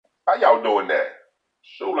How y'all doing there?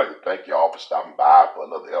 Sure like to thank y'all for stopping by for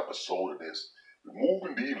another episode of this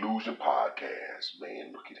Removing the Illusion podcast.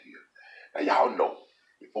 Man, look at here. Now y'all know,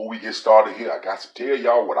 before we get started here, I got to tell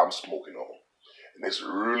y'all what I'm smoking on. And it's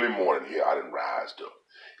early morning here, I done rised up.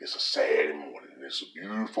 It's a Saturday morning, and it's a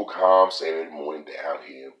beautiful, calm Saturday morning down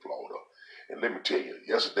here in Florida. And let me tell you,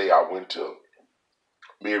 yesterday I went to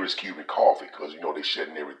Mary's Cuban Coffee, because they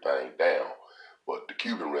shutting everything down. But the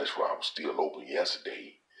Cuban restaurant was still open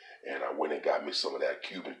yesterday. And I went and got me some of that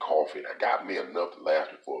Cuban coffee. And I got me enough to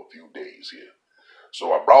last me for a few days here.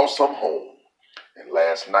 So I brought some home. And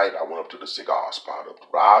last night I went up to the cigar spot, up the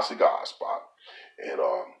Rye Cigar Spot. And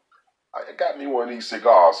I got me one of these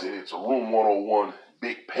cigars here. It's a Room 101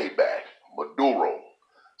 Big Payback Maduro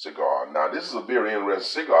cigar. Now this is a very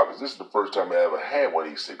interesting cigar because this is the first time I ever had one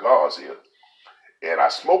of these cigars here. And I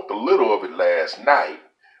smoked a little of it last night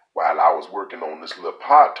while I was working on this little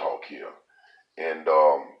pod talk here. And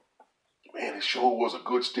man, it sure was a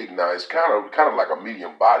good stick. Now it's kind of like a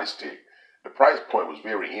medium body stick. The price point was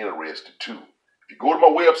very interesting too. If you go to my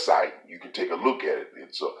website, you can take a look at it.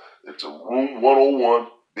 It's a Room 101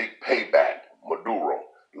 Big Payback Maduro.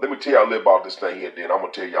 Let me tell y'all a little about this thing here. Then I'm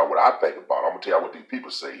gonna tell y'all what I think about it. I'm gonna tell y'all what these people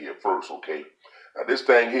say here first, okay? Now this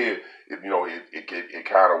thing here, it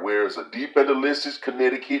kind of wears a deep and delicious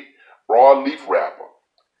Connecticut broadleaf wrapper.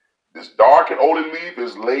 This dark and oily leaf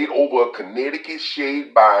is laid over a Connecticut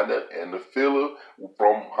shade binder and the filler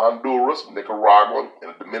from Honduras, Nicaragua,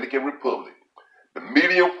 and the Dominican Republic. The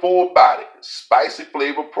medium full body, spicy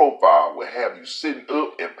flavor profile will have you sitting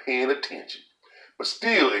up and paying attention, but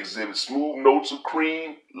still exhibit smooth notes of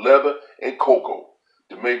cream, leather, and cocoa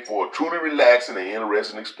to make for a truly relaxing and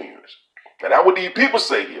interesting experience. And that's what these people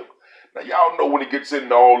say here. Now y'all know when it gets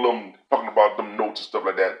into all them talking about them notes and stuff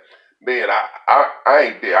like that. Man, I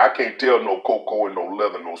ain't there. I can't tell no cocoa and no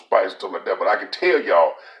leather, no spice and stuff like that. But I can tell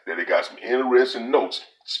y'all that it got some interesting notes,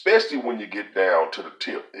 especially when you get down to the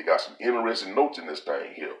tip. It got some interesting notes in this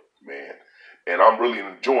thing here, man. And I'm really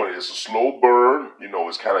enjoying it. It's a slow burn.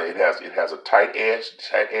 It's it has a tight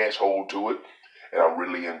ash hold to it, and I'm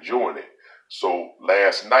really enjoying it. So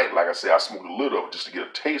last night, like I said, I smoked a little of it just to get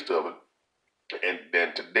a taste of it, and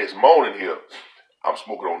then this morning here, I'm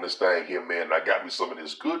smoking on this thing here, man, and I got me some of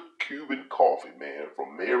this good Cuban coffee, man,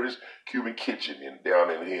 from Mary's Cuban Kitchen and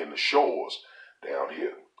down in here in the shores down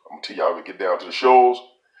here. I'm going to tell y'all, when we get down to the shores,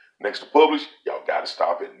 next to Publix, y'all got to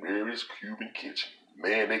stop at Mary's Cuban Kitchen.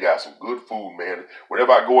 Man, they got some good food, man.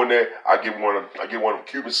 Whenever I go in there, I get one of them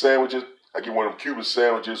Cuban sandwiches. I get one of them Cuban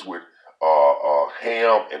sandwiches with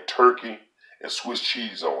ham and turkey and Swiss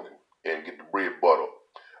cheese on it, and get the bread butter.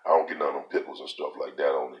 I don't get none of them pickles and stuff like that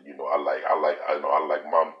on it. I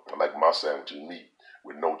like my sandwiches meat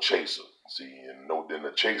with no chaser. See, then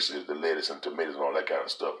the chaser is the lettuce and tomatoes and all that kind of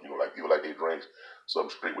stuff. Like people like their drinks, something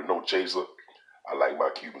straight with no chaser. I like my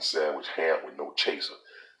Cuban sandwich ham with no chaser,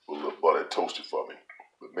 with a little butter toasted for me.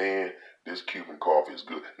 But man, this Cuban coffee is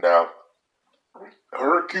good. Now,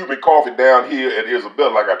 her Cuban coffee down here at Isabella,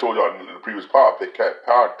 like I told y'all in the previous power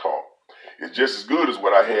talk, is just as good as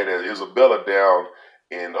what I had at Isabella down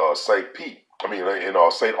in St. Pete. In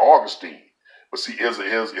St. Augustine. But see,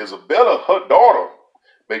 Isabella, her daughter,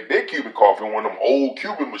 make their Cuban coffee on one of them old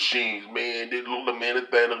Cuban machines, man. That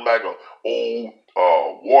thing look like a old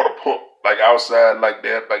water pump, like outside like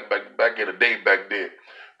that, back in the day back then.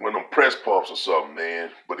 One of them press pumps or something,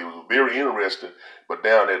 man. But it was very interesting. But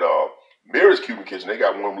down at Mary's Cuban Kitchen, they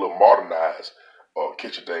got one of them little modernized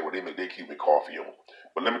kitchen thing where they make their Cuban coffee on.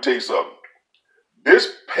 But let me tell you something. This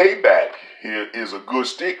Payback here is a good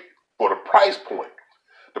stick for the price point.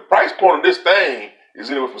 The price point of this thing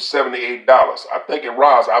is anywhere from $7 to $8. I think in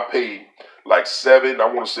Ross I paid like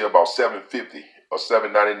about $7.50 or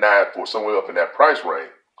 $7.99 for somewhere up in that price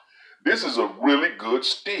range. This is a really good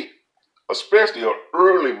stick, especially an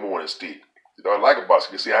early morning stick. I like about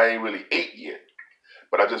it. See, I ain't really ate yet,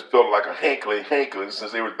 but I just felt like a hankling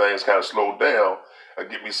since everything's kind of slowed down. I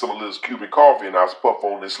get me some of this Cuban coffee and I puff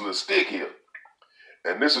on this little stick here.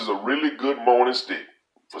 And this is a really good morning stick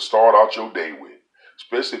for start out your day with,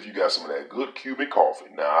 especially if you got some of that good Cuban coffee.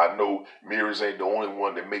 Now, I know Mary's ain't the only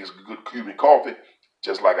one that makes good Cuban coffee,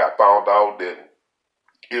 just like I found out that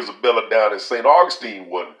Isabella down in St. Augustine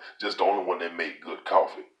wasn't just the only one that made good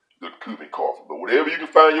coffee, good Cuban coffee. But whatever you can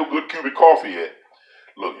find your good Cuban coffee at,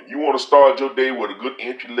 look, if you want to start your day with a good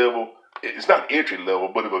entry level, it's not entry level,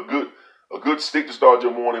 but if a good stick to start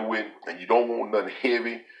your morning with, and you don't want nothing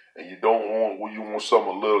heavy, and you want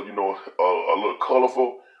something a little, a little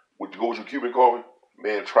colorful, which goes with Cuban coffee,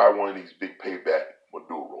 man, try one of these Big Payback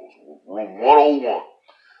Maduros. Room 101.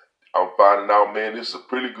 I'm finding out, man, this is a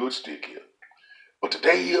pretty good stick here. But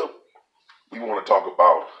today here, we want to talk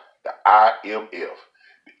about The IMF,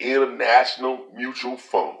 the International Mutual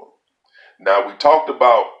Fund. Now we talked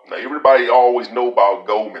about, now everybody always know about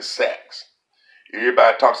Goldman Sachs.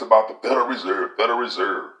 Everybody talks about the Federal Reserve, Federal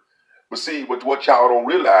Reserve. But see, what y'all don't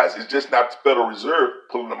realize is just not the Federal Reserve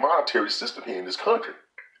pulling the monetary system here in this country.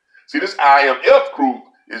 See, this IMF group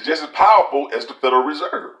is just as powerful as the Federal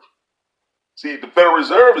Reserve. See, the Federal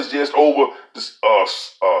Reserve is just over the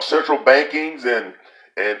central bankings and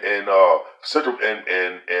central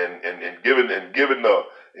and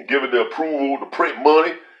giving the approval to print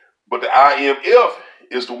money. But the IMF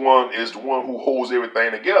is the one who holds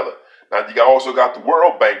everything together. Now you also got the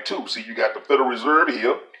World Bank too. See, you got the Federal Reserve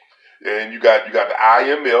here, and you got the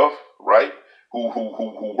IMF, right?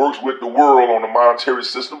 Who works with the world on the monetary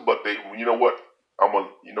system. But you know what?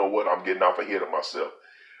 I'm getting off ahead of myself.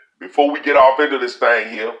 Before we get off into this thing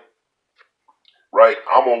here, right?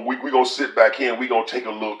 We're gonna sit back here and we're gonna take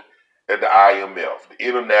a look at the IMF, the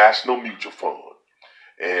International Mutual Fund,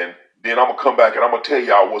 and then I'm gonna come back and I'm gonna tell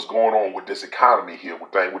y'all what's going on with this economy here,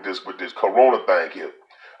 with this Corona thing here.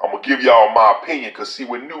 I'm gonna give y'all my opinion, cause see,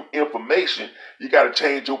 with new information, you gotta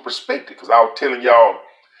change your perspective. Cause I was telling y'all,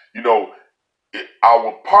 I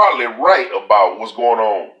was partly right about what's going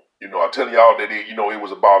on. I'm telling y'all that it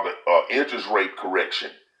was about the interest rate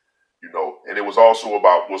correction. And it was also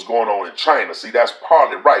about what's going on in China. See, that's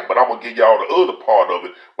partly right, but I'm going to give y'all the other part of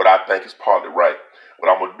it, what I think is partly right. But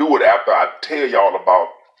I'm going to do it after I tell y'all about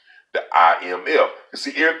the IMF. You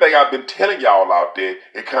see, everything I've been telling y'all out there,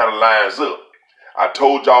 it kind of lines up. I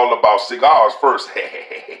told y'all about cigars first,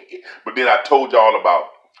 but then I told y'all about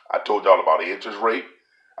the interest rate.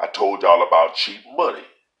 I told y'all about cheap money.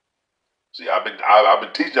 See, I've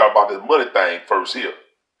been teaching y'all about this money thing first here.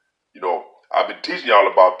 I've been teaching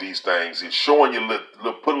y'all about these things and showing you,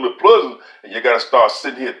 putting a little puzzle, and you got to start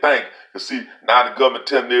sitting here thinking. Because see, now the government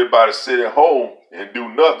telling everybody to sit at home and do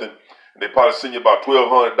nothing, and they probably send you about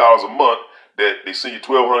 $1,200 a month. That they send you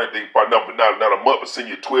 $1,200, they probably not a month, but send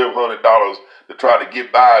you $1,200 to try to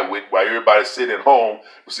get by with while everybody's sitting at home.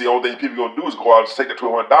 But see, the only thing people gonna do is go out and just take that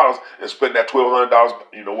 $1,200 and spend that $1,200.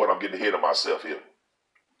 You know what? I'm getting ahead of myself here.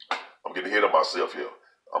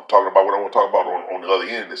 I'm talking about what I want to talk about on the other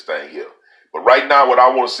end of this thing here. But right now, what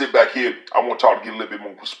I want to sit back here, I want y'all to get a little bit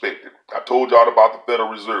more perspective. I told y'all about the Federal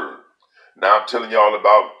Reserve. Now I'm telling y'all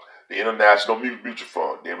about the International Mutual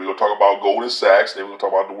Fund. Then we're going to talk about Goldman Sachs. Then we're going to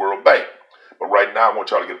talk about the World Bank. But right now, I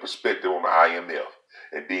want y'all to get a perspective on the IMF.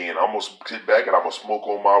 And then I'm going to sit back and I'm going to smoke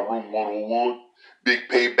on my Room 101, Big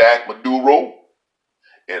Payback Maduro,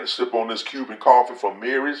 and sip on this Cuban coffee from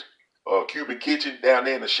Mary's Cuban Kitchen down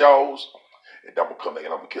there in the Shaws. And I'm going to come back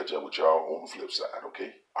and I'm going to catch up with y'all on the flip side,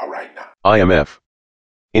 okay? All right now. IMF.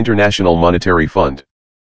 International Monetary Fund.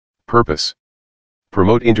 Purpose.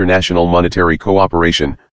 Promote international monetary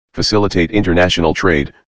cooperation, facilitate international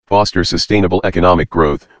trade, foster sustainable economic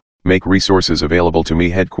growth, make resources available to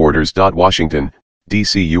me. Headquarters. Washington,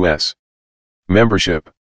 D.C., U.S. Membership.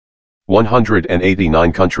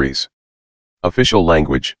 189 countries. Official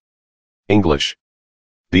language. English.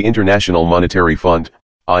 The International Monetary Fund,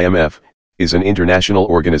 IMF, is an international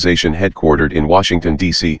organization headquartered in Washington,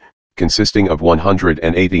 D.C., consisting of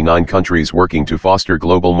 189 countries working to foster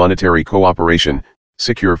global monetary cooperation,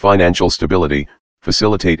 secure financial stability,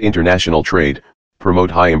 facilitate international trade, promote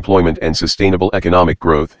high employment and sustainable economic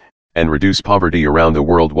growth, and reduce poverty around the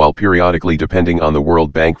world while periodically depending on the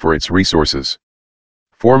World Bank for its resources.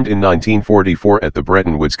 Formed in 1944 at the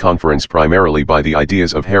Bretton Woods Conference primarily by the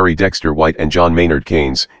ideas of Harry Dexter White and John Maynard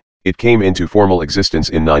Keynes, it came into formal existence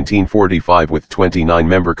in 1945 with 29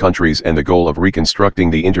 member countries and the goal of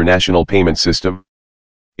reconstructing the international payment system.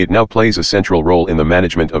 It now plays a central role in the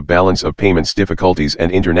management of balance of payments difficulties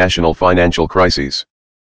and international financial crises.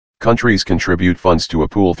 Countries contribute funds to a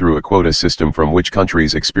pool through a quota system from which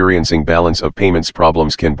countries experiencing balance of payments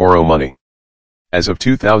problems can borrow money. As of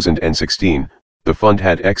 2016, the fund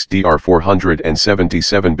had XDR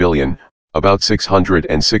 477 billion, about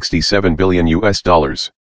 $667 billion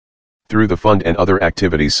US. Through the fund and other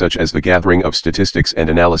activities such as the gathering of statistics and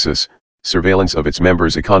analysis, surveillance of its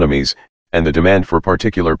members' economies, and the demand for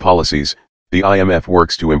particular policies, the IMF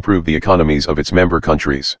works to improve the economies of its member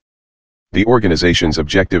countries. The organization's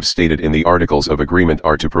objectives stated in the Articles of Agreement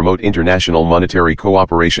are to promote international monetary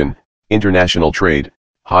cooperation, international trade,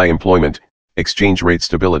 high employment, exchange rate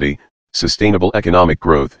stability, sustainable economic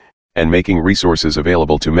growth, and making resources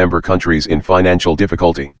available to member countries in financial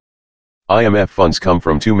difficulty. IMF funds come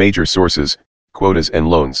from two major sources, quotas and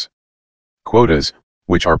loans. Quotas,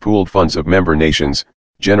 which are pooled funds of member nations,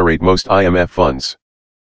 generate most IMF funds.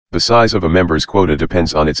 The size of a member's quota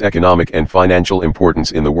depends on its economic and financial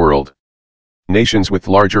importance in the world. Nations with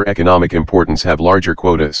larger economic importance have larger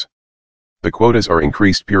quotas. The quotas are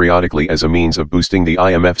increased periodically as a means of boosting the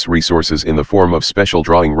IMF's resources in the form of special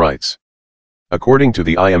drawing rights. According to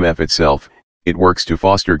the IMF itself, it works to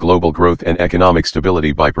foster global growth and economic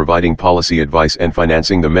stability by providing policy advice and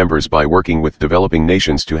financing the members by working with developing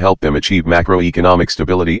nations to help them achieve macroeconomic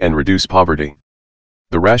stability and reduce poverty.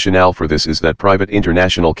 The rationale for this is that private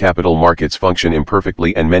international capital markets function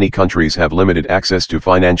imperfectly and many countries have limited access to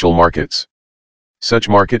financial markets. Such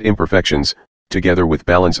market imperfections, together with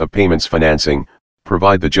balance of payments financing,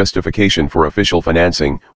 provide the justification for official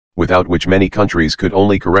financing, without which many countries could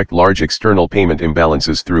only correct large external payment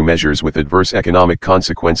imbalances through measures with adverse economic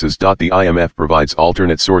consequences. The IMF provides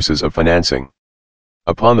alternate sources of financing.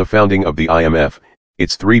 Upon the founding of the IMF,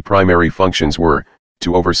 its three primary functions were,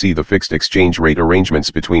 to oversee the fixed exchange rate arrangements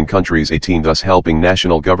between countries 18, thus helping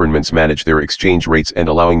national governments manage their exchange rates and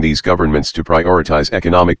allowing these governments to prioritize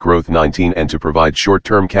economic growth 19, and to provide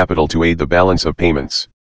short-term capital to aid the balance of payments.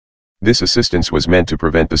 This assistance was meant to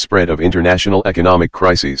prevent the spread of international economic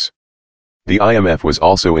crises. The IMF was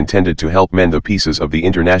also intended to help mend the pieces of the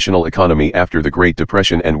international economy after the Great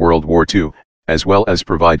Depression and World War II, as well as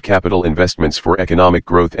provide capital investments for economic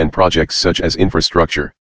growth and projects such as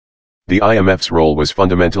infrastructure. The IMF's role was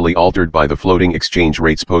fundamentally altered by the floating exchange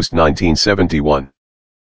rates post-1971.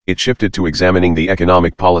 It shifted to examining the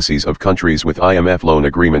economic policies of countries with IMF loan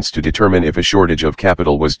agreements to determine if a shortage of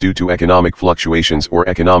capital was due to economic fluctuations or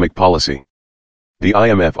economic policy. The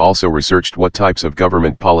IMF also researched what types of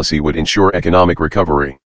government policy would ensure economic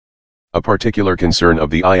recovery. A particular concern of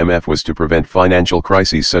the IMF was to prevent financial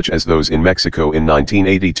crises such as those in Mexico in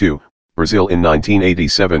 1982, Brazil in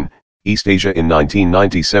 1987, East Asia in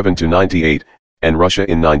 1997-98, and Russia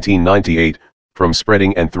in 1998, from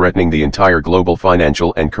spreading and threatening the entire global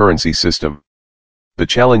financial and currency system. The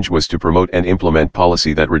challenge was to promote and implement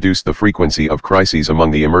policy that reduced the frequency of crises among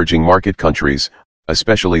the emerging market countries,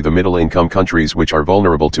 especially the middle-income countries which are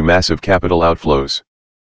vulnerable to massive capital outflows.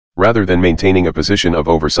 Rather than maintaining a position of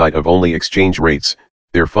oversight of only exchange rates,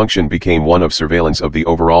 their function became one of surveillance of the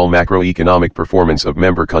overall macroeconomic performance of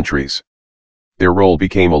member countries. Their role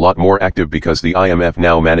became a lot more active because the IMF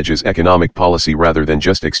now manages economic policy rather than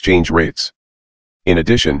just exchange rates. In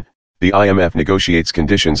addition, the IMF negotiates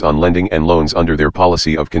conditions on lending and loans under their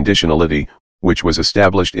policy of conditionality, which was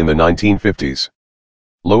established in the 1950s.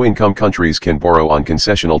 Low-income countries can borrow on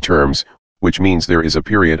concessional terms, which means there is a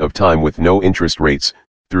period of time with no interest rates,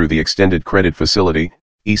 through the Extended Credit Facility,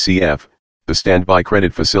 ECF, the Standby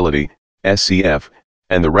Credit Facility, SCF,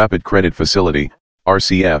 and the Rapid Credit Facility,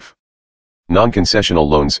 RCF. Non-concessional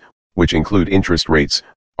loans, which include interest rates,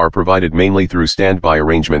 are provided mainly through standby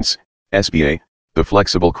arrangements, SBA, the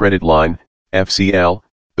Flexible Credit Line, FCL,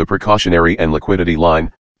 the Precautionary and Liquidity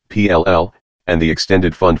Line, PLL, and the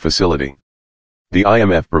Extended Fund Facility. The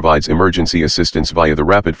IMF provides emergency assistance via the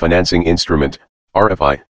Rapid Financing Instrument,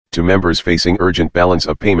 RFI, to members facing urgent balance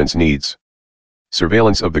of payments needs.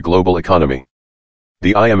 Surveillance of the global economy.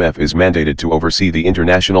 The IMF is mandated to oversee the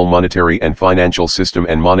international monetary and financial system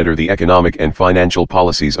and monitor the economic and financial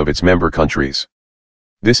policies of its member countries.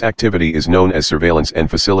 This activity is known as surveillance and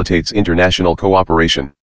facilitates international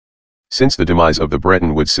cooperation. Since the demise of the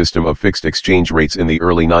Bretton Woods system of fixed exchange rates in the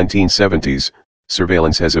early 1970s,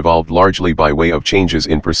 surveillance has evolved largely by way of changes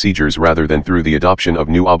in procedures rather than through the adoption of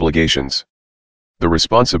new obligations. The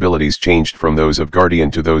responsibilities changed from those of guardian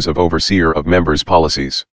to those of overseer of members'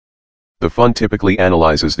 policies. The fund typically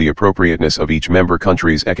analyzes the appropriateness of each member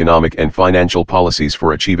country's economic and financial policies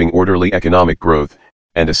for achieving orderly economic growth,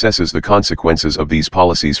 and assesses the consequences of these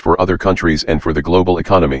policies for other countries and for the global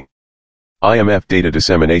economy. IMF Data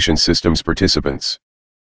Dissemination Systems participants.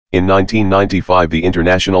 In 1995, the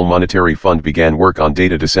International Monetary Fund began work on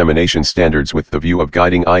data dissemination standards with the view of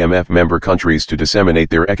guiding IMF member countries to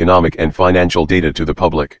disseminate their economic and financial data to the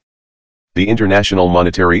public. The International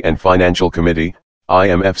Monetary and Financial Committee,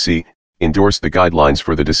 IMFC, endorsed the guidelines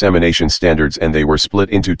for the dissemination standards, and they were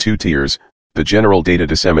split into two tiers: the General Data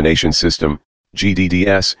Dissemination System,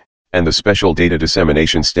 GDDS, and the Special Data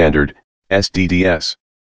Dissemination Standard, SDDS.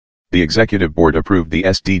 The Executive Board approved the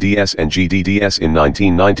SDDS and GDDS in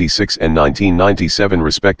 1996 and 1997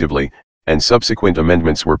 respectively, and subsequent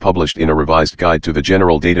amendments were published in a revised guide to the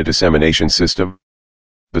General Data Dissemination System.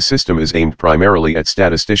 The system is aimed primarily at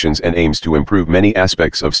statisticians and aims to improve many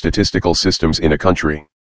aspects of statistical systems in a country.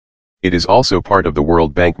 It is also part of the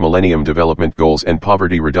World Bank Millennium Development Goals and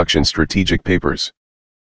Poverty Reduction Strategic Papers.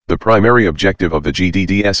 The primary objective of the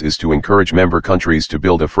GDDS is to encourage member countries to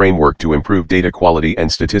build a framework to improve data quality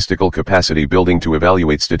and statistical capacity building to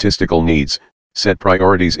evaluate statistical needs, set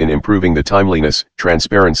priorities in improving the timeliness,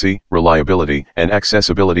 transparency, reliability, and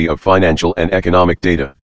accessibility of financial and economic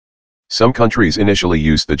data. Some countries initially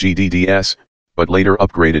used the GDDS, but later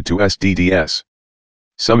upgraded to SDDS.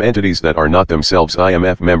 Some entities that are not themselves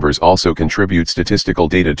IMF members also contribute statistical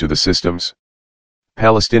data to the systems.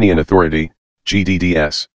 Palestinian Authority,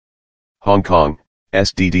 GDDS. Hong Kong,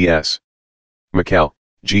 SDDS. Macau,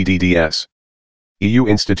 GDDS. EU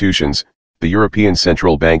institutions, the European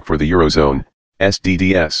Central Bank for the Eurozone,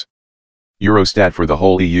 SDDS. Eurostat for the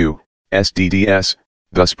whole EU, SDDS,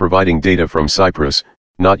 thus providing data from Cyprus,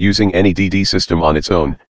 not using any DD system on its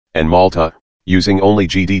own, and Malta, using only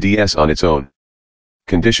GDDS on its own.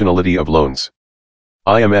 Conditionality of loans.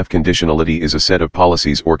 IMF conditionality is a set of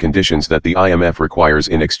policies or conditions that the IMF requires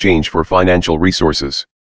in exchange for financial resources.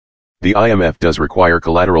 The IMF does require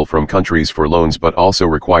collateral from countries for loans but also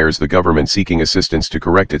requires the government seeking assistance to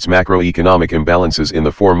correct its macroeconomic imbalances in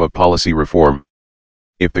the form of policy reform.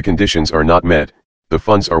 If the conditions are not met, the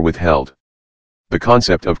funds are withheld. The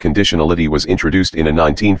concept of conditionality was introduced in a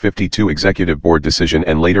 1952 Executive Board decision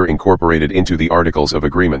and later incorporated into the Articles of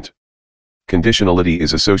Agreement. Conditionality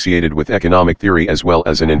is associated with economic theory as well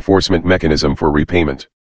as an enforcement mechanism for repayment.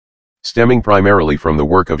 Stemming primarily from the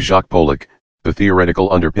work of Jacques Pollock, the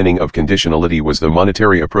theoretical underpinning of conditionality was the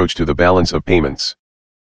monetary approach to the balance of payments.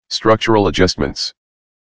 Structural adjustments.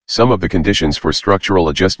 Some of the conditions for structural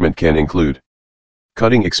adjustment can include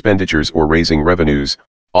cutting expenditures or raising revenues,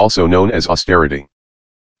 also known as austerity.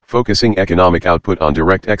 Focusing economic output on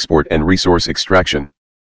direct export and resource extraction.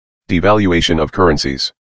 Devaluation of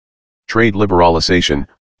currencies. Trade liberalization,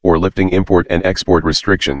 or lifting import and export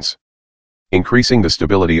restrictions. Increasing the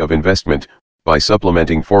stability of investment, by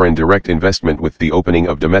supplementing foreign direct investment with the opening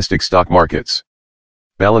of domestic stock markets.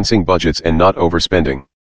 Balancing budgets and not overspending.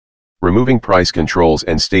 Removing price controls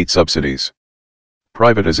and state subsidies.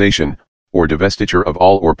 Privatization, or divestiture of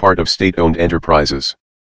all or part of state-owned enterprises.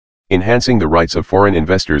 Enhancing the rights of foreign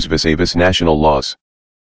investors vis-a-vis national laws.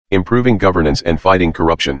 Improving governance and fighting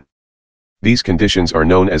corruption. These conditions are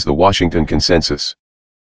known as the Washington Consensus.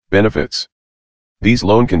 Benefits. These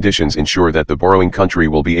loan conditions ensure that the borrowing country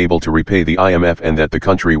will be able to repay the IMF and that the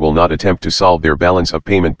country will not attempt to solve their balance of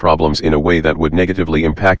payment problems in a way that would negatively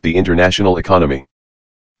impact the international economy.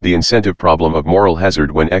 The incentive problem of moral hazard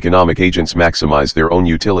when economic agents maximize their own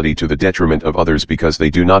utility to the detriment of others because they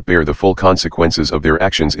do not bear the full consequences of their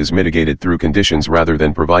actions is mitigated through conditions rather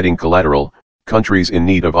than providing collateral. Countries in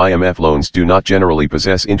need of IMF loans do not generally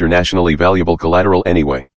possess internationally valuable collateral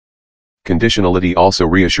anyway. Conditionality also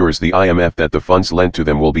reassures the IMF that the funds lent to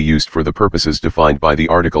them will be used for the purposes defined by the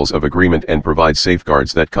Articles of Agreement and provides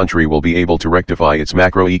safeguards that country will be able to rectify its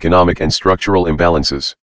macroeconomic and structural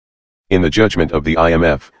imbalances. In the judgment of the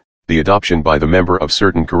IMF, the adoption by the member of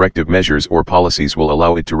certain corrective measures or policies will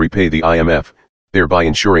allow it to repay the IMF, thereby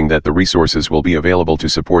ensuring that the resources will be available to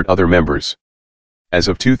support other members. As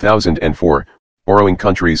of 2004, borrowing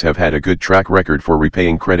countries have had a good track record for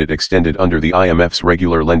repaying credit extended under the IMF's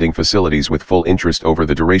regular lending facilities with full interest over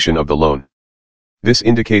the duration of the loan. This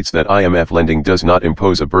indicates that IMF lending does not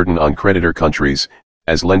impose a burden on creditor countries,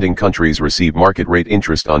 as lending countries receive market rate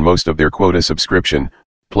interest on most of their quota subscription,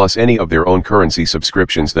 plus any of their own currency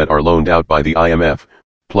subscriptions that are loaned out by the IMF,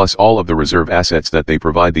 plus all of the reserve assets that they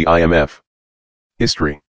provide the IMF.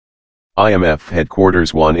 History. IMF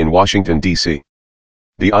Headquarters 1 in Washington, D.C.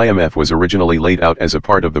 The IMF was originally laid out as a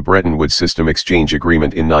part of the Bretton Woods System Exchange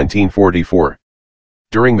Agreement in 1944.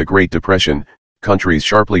 During the Great Depression, countries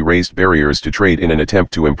sharply raised barriers to trade in an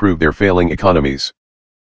attempt to improve their failing economies.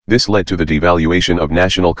 This led to the devaluation of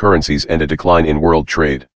national currencies and a decline in world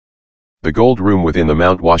trade. The Gold Room within the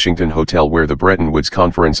Mount Washington Hotel where the Bretton Woods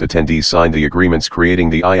Conference attendees signed the agreements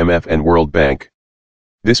creating the IMF and World Bank.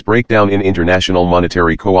 This breakdown in international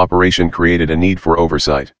monetary cooperation created a need for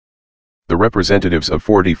oversight. The representatives of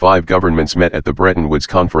 45 governments met at the Bretton Woods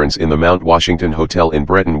Conference in the Mount Washington Hotel in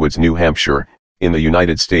Bretton Woods, New Hampshire, in the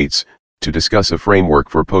United States, to discuss a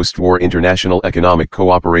framework for post-war international economic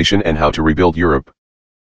cooperation and how to rebuild Europe.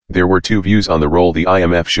 There were two views on the role the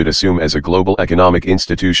IMF should assume as a global economic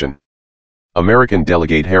institution. American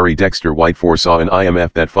delegate Harry Dexter White foresaw an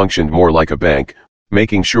IMF that functioned more like a bank,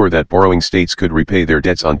 making sure that borrowing states could repay their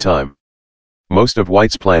debts on time. Most of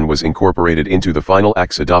White's plan was incorporated into the final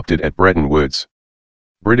acts adopted at Bretton Woods.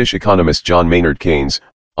 British economist John Maynard Keynes,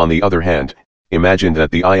 on the other hand, imagined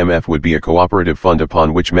that the IMF would be a cooperative fund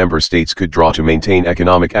upon which member states could draw to maintain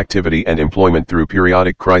economic activity and employment through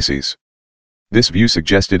periodic crises. This view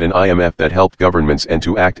suggested an IMF that helped governments and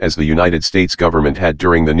to act as the United States government had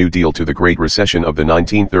during the New Deal to the Great Recession of the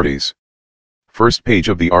 1930s. First page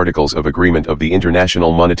of the Articles of Agreement of the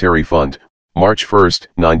International Monetary Fund, March 1,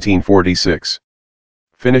 1946.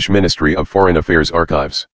 Finnish Ministry of Foreign Affairs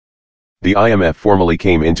Archives. The IMF formally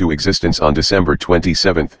came into existence on December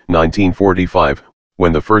 27, 1945,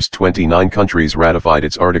 when the first 29 countries ratified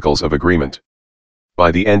its Articles of Agreement.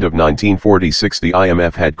 By the end of 1946 the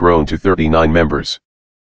IMF had grown to 39 members.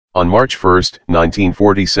 On March 1,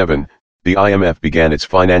 1947, the IMF began its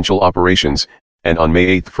financial operations, and on May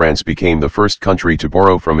 8 France became the first country to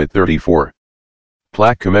borrow from it. 34.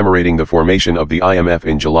 Plaque commemorating the formation of the IMF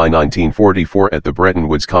in July 1944 at the Bretton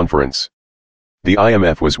Woods Conference. The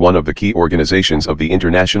IMF was one of the key organizations of the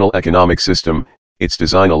international economic system. Its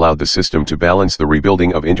design allowed the system to balance the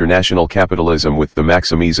rebuilding of international capitalism with the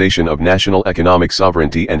maximization of national economic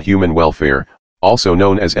sovereignty and human welfare, also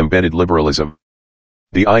known as embedded liberalism.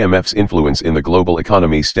 The IMF's influence in the global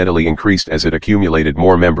economy steadily increased as it accumulated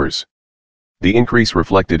more members. The increase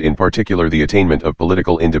reflected in particular the attainment of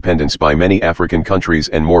political independence by many African countries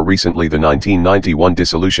and more recently the 1991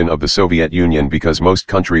 dissolution of the Soviet Union because most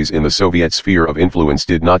countries in the Soviet sphere of influence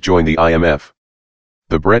did not join the IMF.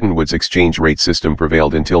 The Bretton Woods exchange rate system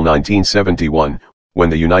prevailed until 1971,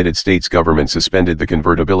 when the United States government suspended the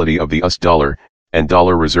convertibility of the US dollar, and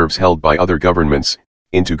dollar reserves held by other governments,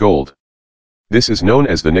 into gold. This is known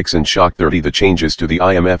as the Nixon Shock. 30. The changes to the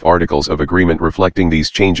IMF Articles of Agreement reflecting these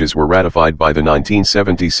changes were ratified by the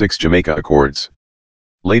 1976 Jamaica Accords.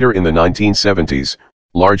 Later in the 1970s,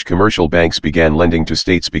 large commercial banks began lending to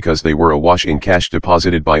states because they were awash in cash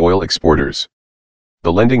deposited by oil exporters.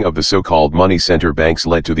 The lending of the so-called money center banks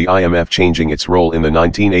led to the IMF changing its role in the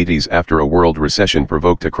 1980s after a world recession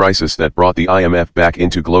provoked a crisis that brought the IMF back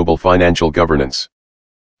into global financial governance.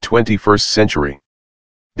 21st century.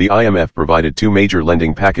 The IMF provided two major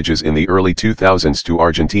lending packages in the early 2000s to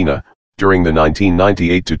Argentina, during the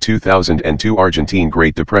 1998 to 2002 Argentine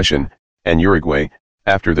Great Depression, and Uruguay,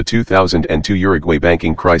 after the 2002 Uruguay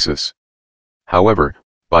banking crisis. However,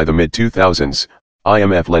 by the mid-2000s,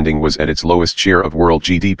 IMF lending was at its lowest share of world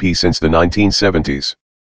GDP since the 1970s.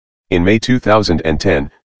 In May 2010,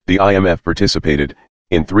 the IMF participated,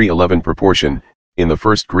 in 3:11 proportion, in the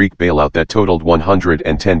first Greek bailout that totaled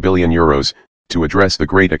 €110 billion, to address the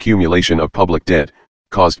great accumulation of public debt,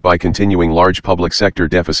 caused by continuing large public sector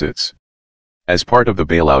deficits. As part of the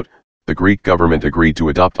bailout, the Greek government agreed to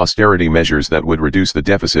adopt austerity measures that would reduce the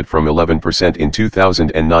deficit from 11% in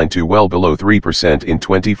 2009 to well below 3% in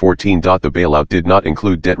 2014. The bailout did not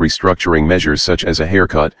include debt restructuring measures such as a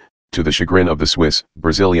haircut, to the chagrin of the Swiss,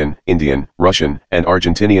 Brazilian, Indian, Russian, and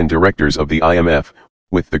Argentinian directors of the IMF,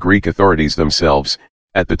 with the Greek authorities themselves,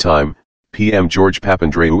 at the time, PM George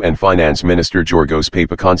Papandreou and Finance Minister Georgos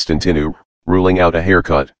Papakonstantinou, ruling out a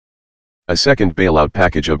haircut. A second bailout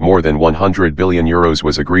package of more than €100 billion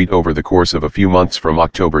was agreed over the course of a few months from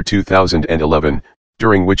October 2011,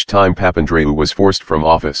 during which time Papandreou was forced from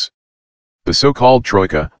office. The so-called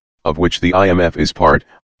Troika, of which the IMF is part,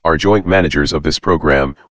 are joint managers of this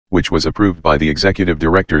program, which was approved by the executive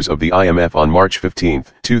directors of the IMF on March 15,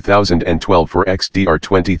 2012 for XDR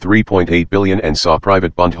 $23.8 billion and saw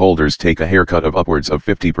private bondholders take a haircut of upwards of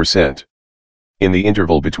 50%. In the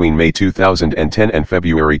interval between May 2010 and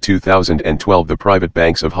February 2012 the private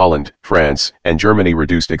banks of Holland, France, and Germany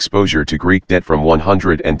reduced exposure to Greek debt from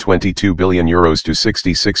 €122 billion to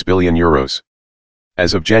 €66 billion.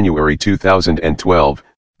 As of January 2012,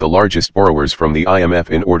 the largest borrowers from the IMF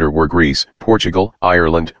in order were Greece, Portugal,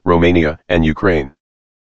 Ireland, Romania, and Ukraine.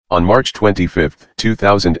 On March 25,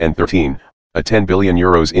 2013, a €10 billion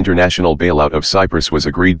international bailout of Cyprus was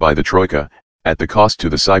agreed by the Troika, at the cost to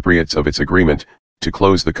the Cypriots of its agreement, to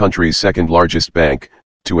close the country's second-largest bank,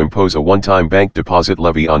 to impose a one-time bank deposit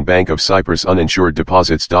levy on Bank of Cyprus uninsured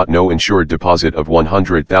deposits. No insured deposit of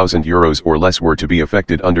 €100,000 or less were to be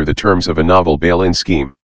affected under the terms of a novel bail-in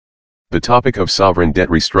scheme. The topic of sovereign debt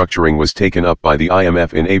restructuring was taken up by the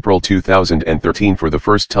IMF in April 2013 for the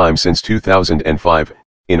first time since 2005,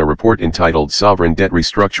 in a report entitled Sovereign Debt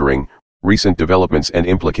Restructuring, Recent Developments and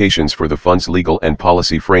Implications for the Fund's Legal and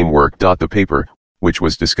Policy Framework. The paper, which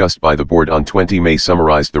was discussed by the board on 20 May,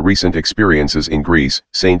 summarized the recent experiences in Greece,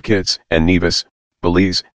 St. Kitts and Nevis,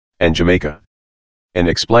 Belize, and Jamaica. An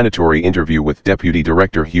explanatory interview with Deputy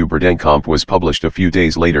Director Hugh Burdenkamp was published a few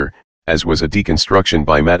days later, as was a deconstruction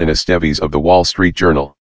by Matin Esteves of the Wall Street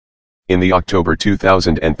Journal. In the October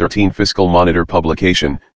 2013 Fiscal Monitor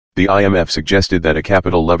publication, the IMF suggested that a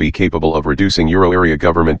capital levy capable of reducing euro area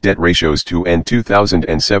government debt ratios to end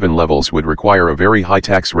 2007 levels would require a very high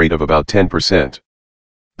tax rate of about 10%.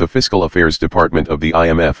 The Fiscal Affairs Department of the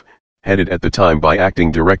IMF, headed at the time by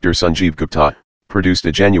Acting Director Sanjeev Gupta, produced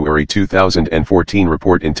a January 2014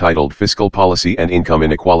 report entitled Fiscal Policy and Income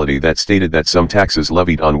Inequality that stated that some taxes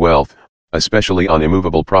levied on wealth, especially on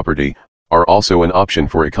immovable property, are also an option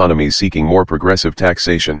for economies seeking more progressive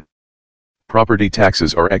taxation. Property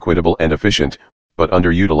taxes are equitable and efficient, but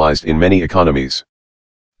underutilized in many economies.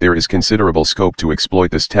 There is considerable scope to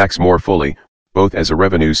exploit this tax more fully, both as a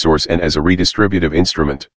revenue source and as a redistributive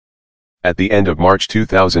instrument. At the end of March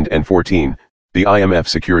 2014, the IMF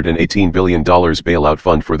secured an $18 billion bailout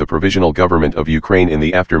fund for the Provisional Government of Ukraine in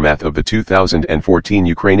the aftermath of the 2014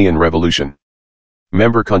 Ukrainian Revolution.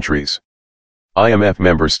 Member countries. IMF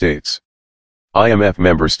member states. IMF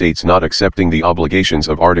member states not accepting the obligations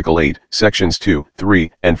of Article 8, Sections 2, 3,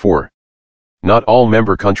 and 4. Not all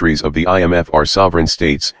member countries of the IMF are sovereign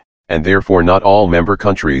states, and therefore not all member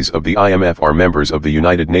countries of the IMF are members of the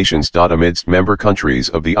United Nations. Amidst member countries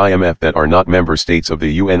of the IMF that are not member states of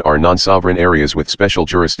the UN are non-sovereign areas with special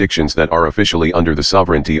jurisdictions that are officially under the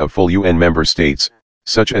sovereignty of full UN member states,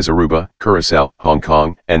 such as Aruba, Curaçao, Hong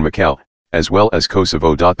Kong, and Macau, as well as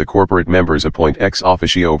Kosovo. The corporate members appoint ex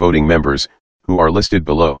officio voting members, who are listed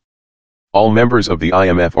below. All members of the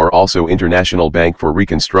IMF are also International Bank for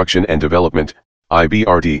Reconstruction and Development,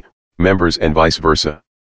 IBRD, members and vice versa.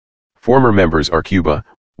 Former members are Cuba,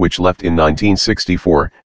 which left in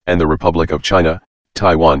 1964, and the Republic of China,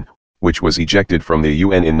 Taiwan, which was ejected from the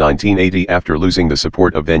UN in 1980 after losing the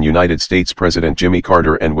support of then United States President Jimmy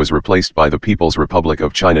Carter and was replaced by the People's Republic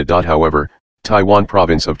of China. However, Taiwan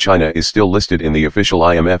Province of China is still listed in the official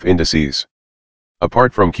IMF indices.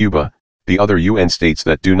 Apart from Cuba, the other UN states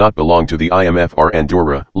that do not belong to the IMF are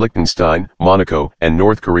Andorra, Liechtenstein, Monaco, and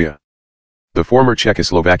North Korea. The former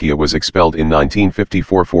Czechoslovakia was expelled in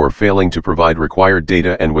 1954 for failing to provide required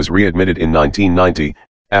data and was readmitted in 1990,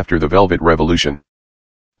 after the Velvet Revolution.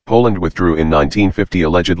 Poland withdrew in 1950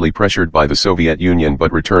 allegedly pressured by the Soviet Union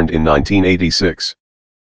but returned in 1986.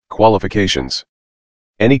 Qualifications.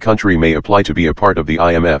 Any country may apply to be a part of the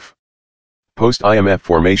IMF. Post-IMF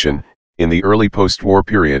formation, in the early post-war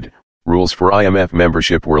period, rules for IMF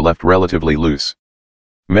membership were left relatively loose.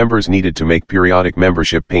 Members needed to make periodic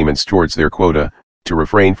membership payments towards their quota, to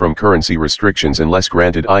refrain from currency restrictions unless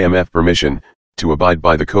granted IMF permission, to abide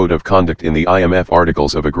by the Code of Conduct in the IMF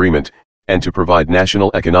Articles of Agreement, and to provide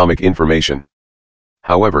national economic information.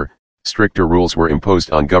 However, stricter rules were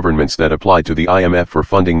imposed on governments that applied to the IMF for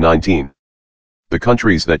funding. 19. The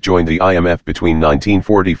countries that joined the IMF between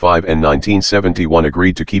 1945 and 1971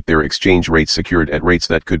 agreed to keep their exchange rates secured at rates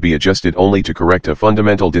that could be adjusted only to correct a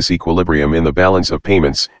fundamental disequilibrium in the balance of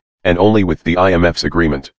payments, and only with the IMF's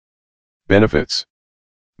agreement. Benefits.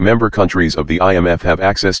 Member countries of the IMF have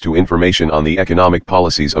access to information on the economic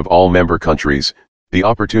policies of all member countries, the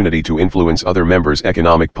opportunity to influence other members'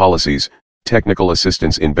 economic policies, technical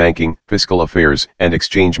assistance in banking, fiscal affairs, and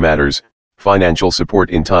exchange matters, financial support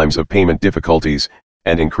in times of payment difficulties,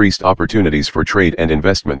 and increased opportunities for trade and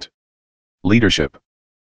investment. Leadership.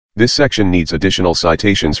 This section needs additional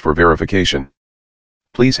citations for verification.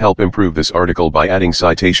 Please help improve this article by adding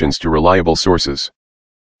citations to reliable sources.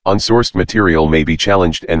 Unsourced material may be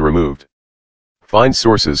challenged and removed. Find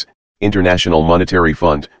sources: International Monetary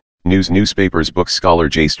Fund, Newspapers Book Scholar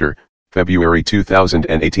Jaister, February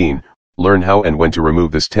 2018, learn how and when to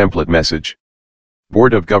remove this template message.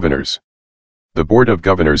 Board of Governors. The Board of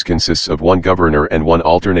Governors consists of one governor and one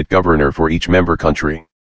alternate governor for each member country.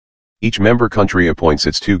 Each member country appoints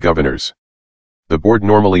its two governors. The board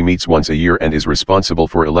normally meets once a year and is responsible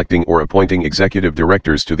for electing or appointing executive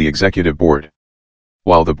directors to the executive board.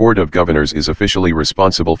 While the Board of Governors is officially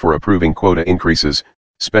responsible for approving quota increases,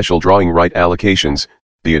 special drawing right allocations,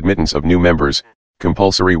 the admittance of new members,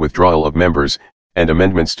 compulsory withdrawal of members, and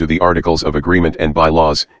amendments to the Articles of Agreement and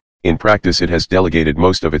bylaws, in practice it has delegated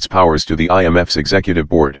most of its powers to the IMF's Executive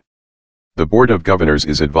Board. The Board of Governors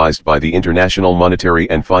is advised by the International Monetary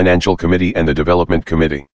and Financial Committee and the Development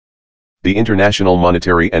Committee. The International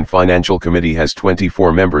Monetary and Financial Committee has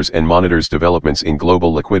 24 members and monitors developments in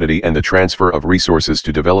global liquidity and the transfer of resources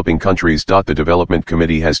to developing countries. The Development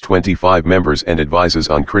Committee has 25 members and advises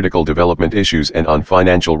on critical development issues and on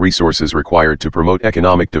financial resources required to promote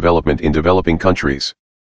economic development in developing countries.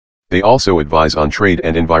 They also advise on trade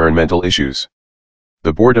and environmental issues.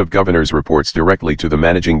 The Board of Governors reports directly to the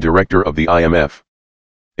Managing Director of the IMF.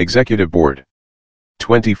 Executive Board.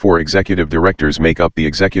 24 executive directors make up the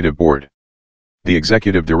Executive Board. The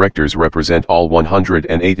executive directors represent all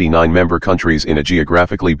 189 member countries in a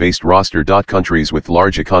geographically based roster. Countries with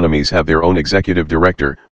large economies have their own executive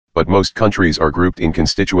director, but most countries are grouped in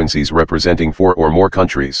constituencies representing 4 or more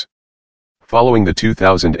countries. Following the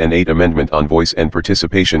 2008 Amendment on Voice and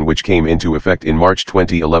Participation which came into effect in March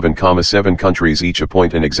 2011, 7 countries each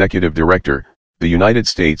appoint an executive director: the United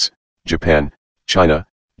States, Japan, China,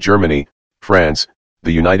 Germany, France,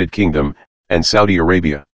 the United Kingdom, and Saudi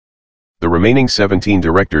Arabia. The remaining 17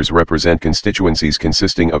 directors represent constituencies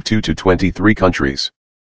consisting of 2 to 23 countries.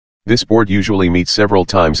 This board usually meets several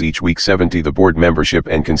times each week. 70 The board membership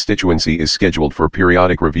and constituency is scheduled for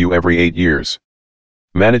periodic review every 8 years.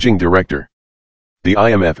 Managing Director. The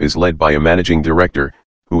IMF is led by a managing director,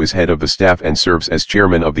 who is head of the staff and serves as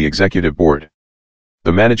chairman of the executive board.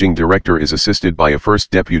 The managing director is assisted by a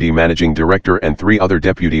first deputy managing director and 3 other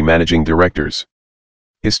deputy managing directors.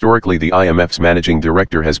 Historically, the IMF's managing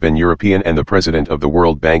director has been European and the president of the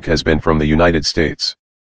World Bank has been from the United States.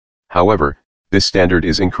 However, this standard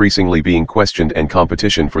is increasingly being questioned and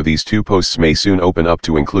competition for these 2 posts may soon open up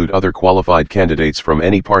to include other qualified candidates from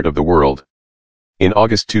any part of the world. In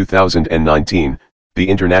August 2019, the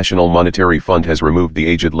International Monetary Fund has removed the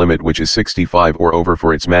age limit, which is 65 or over,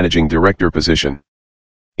 for its managing director position.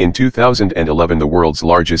 In 2011, the world's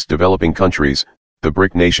largest developing countries, the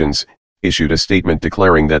BRIC nations, issued a statement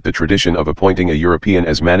declaring that the tradition of appointing a European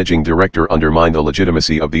as managing director undermined the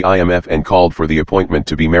legitimacy of the IMF and called for the appointment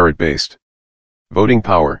to be merit-based. Voting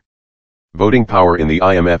power. Voting power in the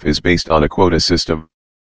IMF is based on a quota system.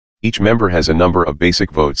 Each member has a number of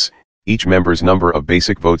basic votes. Each member's number of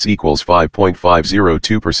basic votes equals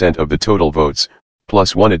 5.502% of the total votes,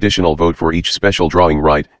 plus 1 additional vote for each special drawing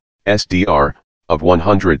right, SDR, of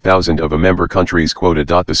 100,000 of a member country's quota.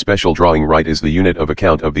 The special drawing right is the unit of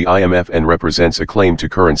account of the IMF and represents a claim to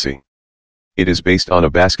currency. It is based on a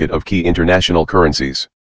basket of key international currencies.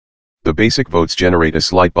 The basic votes generate a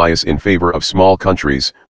slight bias in favor of small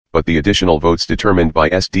countries, but the additional votes determined by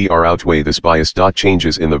SDR outweigh this bias.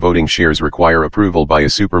 Changes in the voting shares require approval by a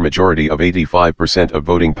supermajority of 85% of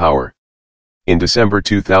voting power. In December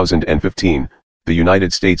 2015, the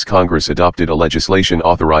United States Congress adopted a legislation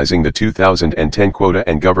authorizing the 2010 quota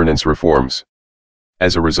and governance reforms.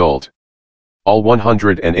 As a result, all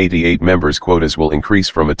 188 members' quotas will increase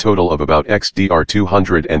from a total of about XDR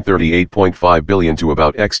 238.5 billion to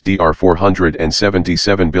about XDR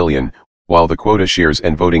 477 billion, while the quota shares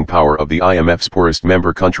and voting power of the IMF's poorest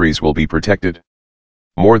member countries will be protected.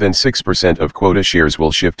 More than 6% of quota shares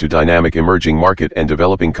will shift to dynamic emerging market and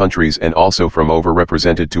developing countries, and also from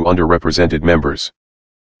overrepresented to underrepresented members.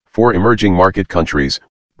 4 emerging market countries,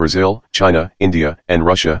 Brazil, China, India, and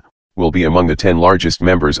Russia, will be among the 10 largest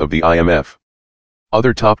members of the IMF.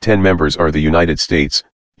 Other top 10 members are the United States,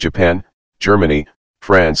 Japan, Germany,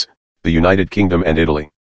 France, the United Kingdom and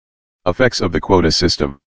Italy. Effects of the quota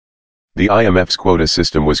system. The IMF's quota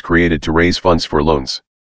system was created to raise funds for loans.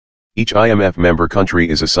 Each IMF member country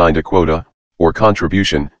is assigned a quota, or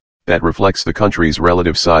contribution, that reflects the country's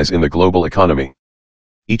relative size in the global economy.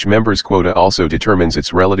 Each member's quota also determines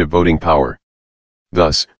its relative voting power.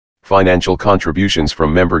 Thus, financial contributions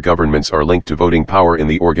from member governments are linked to voting power in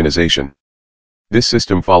the organization. This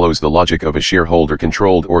system follows the logic of a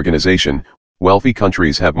shareholder-controlled organization. Wealthy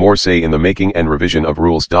countries have more say in the making and revision of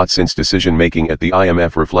rules. Since decision-making at the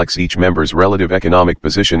IMF reflects each member's relative economic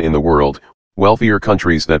position in the world, wealthier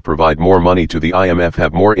countries that provide more money to the IMF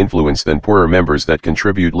have more influence than poorer members that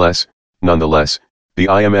contribute less. Nonetheless, the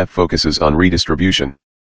IMF focuses on redistribution.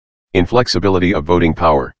 Inflexibility of voting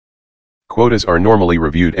power. Quotas are normally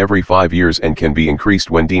reviewed every 5 years and can be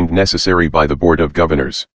increased when deemed necessary by the Board of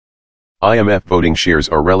Governors. IMF voting shares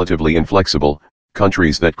are relatively inflexible.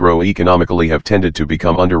 Countries that grow economically have tended to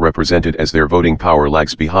become underrepresented as their voting power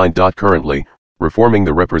lags behind. Currently, reforming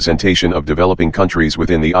the representation of developing countries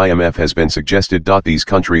within the IMF has been suggested. These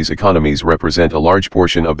countries' economies represent a large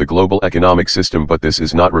portion of the global economic system, but this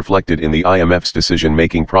is not reflected in the IMF's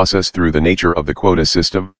decision-making process through the nature of the quota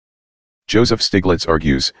system. Joseph Stiglitz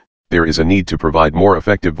argues, there is a need to provide more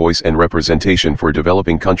effective voice and representation for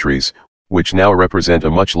developing countries, which now represent a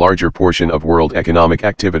much larger portion of world economic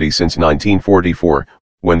activity since 1944,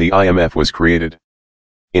 when the IMF was created.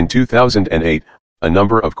 In 2008, a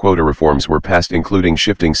number of quota reforms were passed, including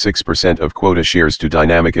shifting 6% of quota shares to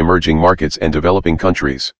dynamic emerging markets and developing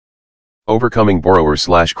countries. Overcoming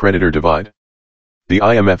borrower/creditor divide. The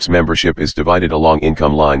IMF's membership is divided along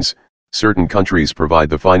income lines. Certain countries provide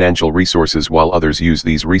the financial resources while others use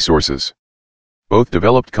these resources. Both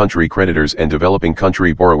developed country creditors and developing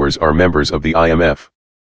country borrowers are members of the IMF.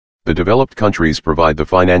 The developed countries provide the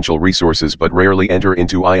financial resources but rarely enter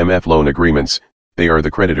into IMF loan agreements. They are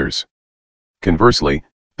the creditors. Conversely,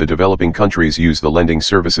 the developing countries use the lending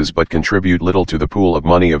services but contribute little to the pool of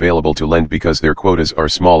money available to lend because their quotas are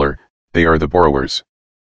smaller. They are the borrowers.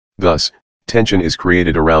 Thus, tension is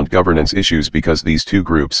created around governance issues because these two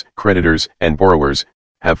groups, creditors and borrowers,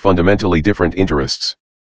 have fundamentally different interests.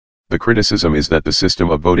 The criticism is that the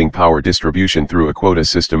system of voting power distribution through a quota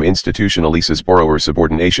system institutionalizes borrower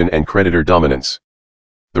subordination and creditor dominance.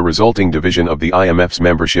 The resulting division of the IMF's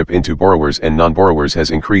membership into borrowers and non-borrowers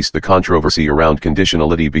has increased the controversy around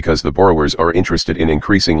conditionality because the borrowers are interested in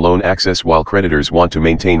increasing loan access while creditors want to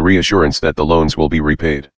maintain reassurance that the loans will be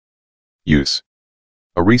repaid. Use.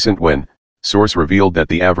 A recent source revealed that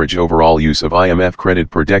the average overall use of IMF credit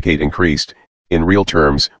per decade increased, in real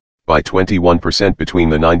terms, by 21% between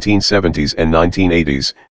the 1970s and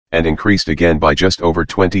 1980s, and increased again by just over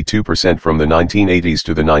 22% from the 1980s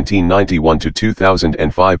to the 1991 to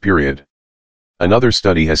 2005 period. Another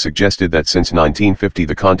study has suggested that since 1950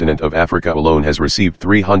 the continent of Africa alone has received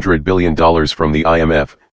 $300 billion from the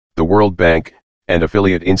IMF, the World Bank, and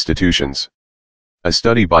affiliate institutions. A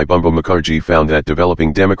study by Bumba Mukherjee found that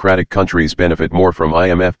developing democratic countries benefit more from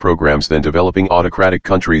IMF programs than developing autocratic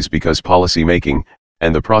countries because policy making,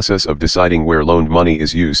 and the process of deciding where loaned money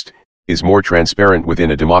is used, is more transparent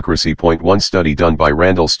within a democracy. One study done by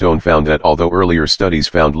Randall Stone found that although earlier studies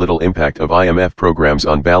found little impact of IMF programs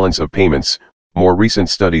on balance of payments, more recent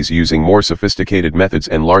studies using more sophisticated methods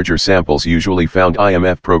and larger samples usually found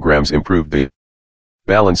IMF programs improved the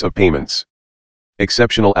balance of payments.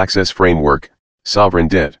 Exceptional Access Framework, Sovereign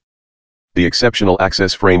Debt. The Exceptional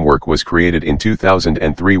Access Framework was created in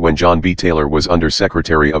 2003 when John B. Taylor was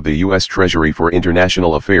Under-Secretary of the U.S. Treasury for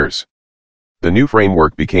International Affairs. The new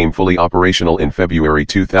framework became fully operational in February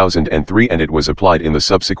 2003 and it was applied in the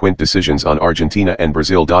subsequent decisions on Argentina and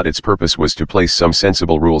Brazil. Its purpose was to place some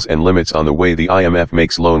sensible rules and limits on the way the IMF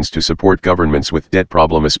makes loans to support governments with debt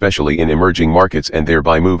problem, especially in emerging markets, and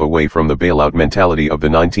thereby move away from the bailout mentality of the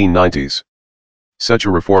 1990s. Such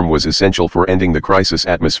a reform was essential for ending the crisis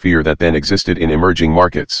atmosphere that then existed in emerging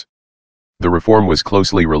markets. The reform was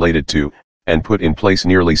closely related to, and put in place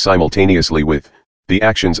nearly simultaneously with, the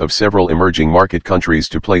actions of several emerging market countries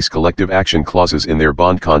to place collective action clauses in their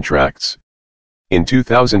bond contracts. In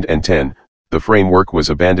 2010, the framework was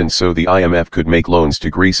abandoned so the IMF could make loans to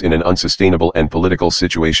Greece in an unsustainable and political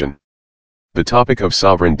situation. The topic of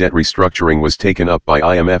sovereign debt restructuring was taken up by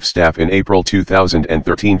IMF staff in April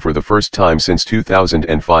 2013 for the first time since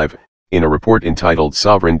 2005, in a report entitled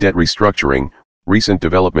Sovereign Debt Restructuring, Recent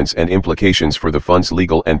Developments and Implications for the Fund's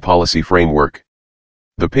Legal and Policy Framework.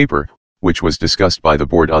 The paper, which was discussed by the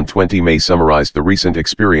board on 20 May, summarized the recent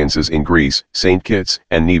experiences in Greece, St. Kitts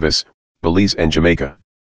and Nevis, Belize and Jamaica.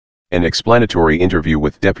 An explanatory interview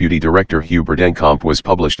with Deputy Director Hugh Burdenkamp was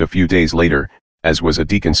published a few days later, as was a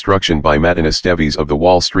deconstruction by Martin Esteves of the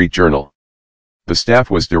Wall Street Journal. The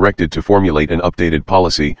staff was directed to formulate an updated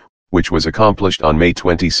policy, which was accomplished on May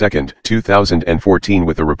 22, 2014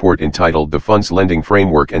 with a report entitled The Fund's Lending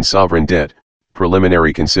Framework and Sovereign Debt,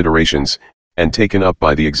 Preliminary Considerations, and taken up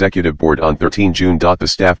by the Executive Board on 13 June. The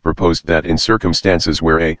staff proposed that in circumstances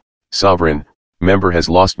where a sovereign member has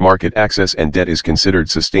lost market access and debt is considered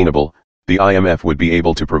sustainable, the IMF would be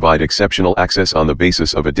able to provide exceptional access on the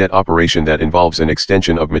basis of a debt operation that involves an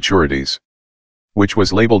extension of maturities, which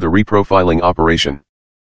was labeled a reprofiling operation.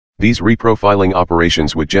 These reprofiling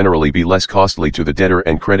operations would generally be less costly to the debtor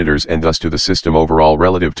and creditors and thus to the system overall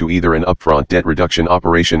relative to either an upfront debt reduction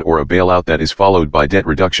operation or a bailout that is followed by debt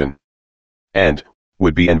reduction, and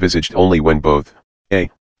would be envisaged only when both a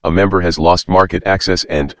member has lost market access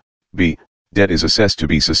and b, debt is assessed to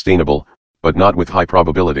be sustainable, but not with high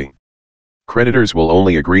probability. Creditors will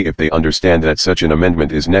only agree if they understand that such an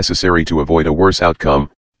amendment is necessary to avoid a worse outcome,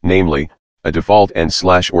 namely, a default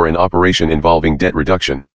or an operation involving debt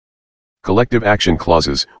reduction. Collective action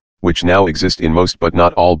clauses, which now exist in most but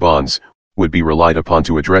not all bonds, would be relied upon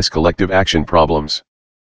to address collective action problems.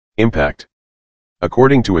 Impact.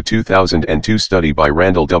 According to a 2002 study by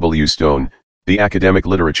Randall W. Stone, the academic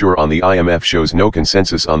literature on the IMF shows no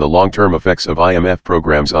consensus on the long-term effects of IMF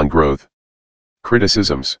programs on growth.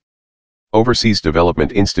 Criticisms. Overseas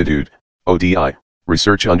Development Institute, ODI,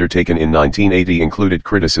 research undertaken in 1980 included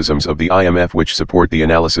criticisms of the IMF which support the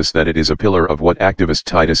analysis that it is a pillar of what activist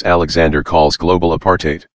Titus Alexander calls global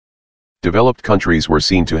apartheid. Developed countries were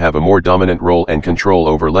seen to have a more dominant role and control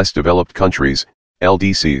over less developed countries,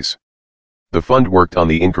 LDCs. The fund worked on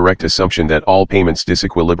the incorrect assumption that all payments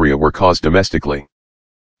disequilibria were caused domestically.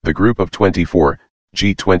 The Group of 24,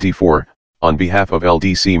 G24, on behalf of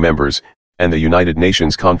LDC members, and the United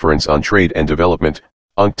Nations Conference on Trade and Development,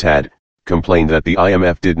 UNCTAD, complained that the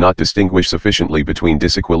IMF did not distinguish sufficiently between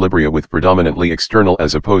disequilibria with predominantly external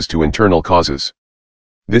as opposed to internal causes.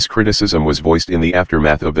 This criticism was voiced in the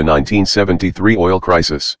aftermath of the 1973 oil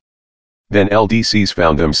crisis. Then LDCs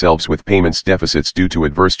found themselves with payments deficits due to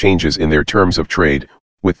adverse changes in their terms of trade,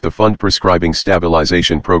 with the fund prescribing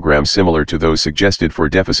stabilization programs similar to those suggested for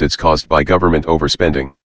deficits caused by government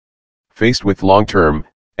overspending. Faced with long-term,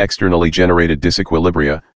 externally generated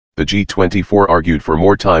disequilibria, The G24 argued for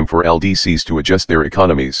more time for LDCs to adjust their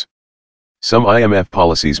economies. Some IMF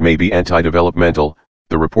policies may be anti-developmental.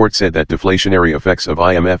 The report said that deflationary effects of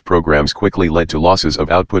IMF programs quickly led to losses of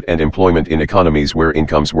output and employment in economies where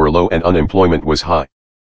incomes were low and unemployment was high.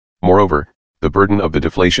 Moreover, the burden of the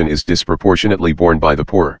deflation is disproportionately borne by the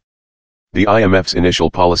poor. The IMF's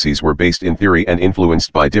initial policies were based in theory and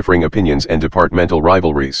influenced by differing opinions and departmental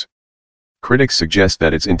rivalries. Critics suggest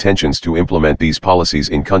that its intentions to implement these policies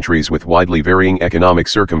in countries with widely varying economic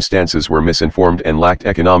circumstances were misinformed and lacked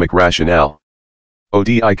economic rationale.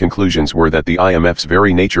 ODI conclusions were that the IMF's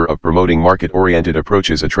very nature of promoting market-oriented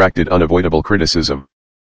approaches attracted unavoidable criticism.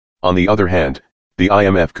 On the other hand, the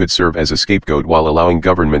IMF could serve as a scapegoat while allowing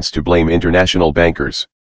governments to blame international bankers.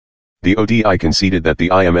 The ODI conceded that the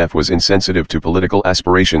IMF was insensitive to political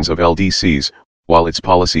aspirations of LDCs, while its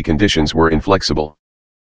policy conditions were inflexible.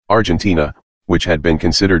 Argentina, which had been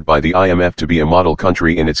considered by the IMF to be a model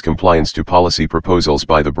country in its compliance to policy proposals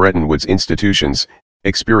by the Bretton Woods institutions,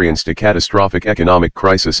 experienced a catastrophic economic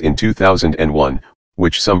crisis in 2001,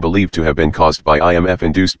 which some believe to have been caused by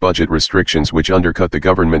IMF-induced budget restrictions which undercut the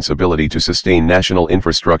government's ability to sustain national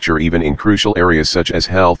infrastructure even in crucial areas such as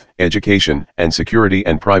health, education, and security,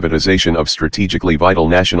 and privatization of strategically vital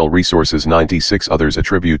national resources. 96 others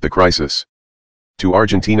attribute the crisis to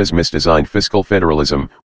Argentina's misdesigned fiscal federalism,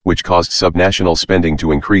 which caused subnational spending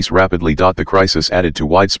to increase rapidly. The crisis added to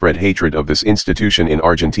widespread hatred of this institution in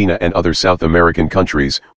Argentina and other South American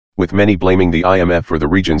countries, with many blaming the IMF for the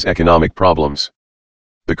region's economic problems.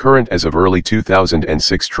 The current as of early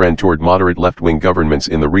 2006 trend toward moderate left-wing governments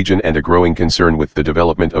in the region and a growing concern with the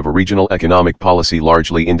development of a regional economic policy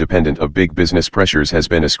largely independent of big business pressures has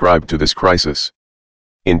been ascribed to this crisis.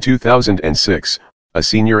 In 2006, a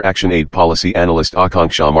senior ActionAid policy analyst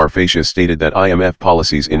Akanksha Marfatia stated that IMF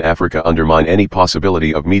policies in Africa undermine any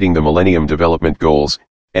possibility of meeting the Millennium Development Goals,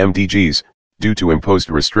 MDGs, due to imposed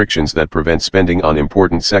restrictions that prevent spending on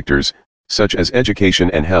important sectors, such as education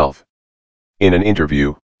and health. In an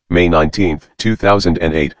interview, May 19,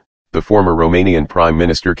 2008, the former Romanian Prime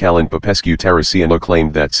Minister Călin Popescu-Taracianu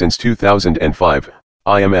claimed that since 2005,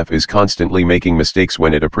 IMF is constantly making mistakes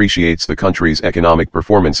when it appreciates the country's economic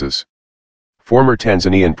performances. Former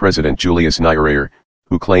Tanzanian President Julius Nyerere,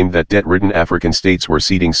 who claimed that debt-ridden African states were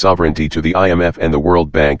ceding sovereignty to the IMF and the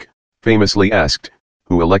World Bank, famously asked,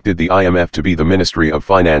 "Who elected the IMF to be the Ministry of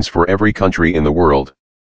Finance for every country in the world?"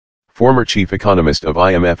 Former chief economist of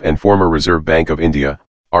IMF and former Reserve Bank of India,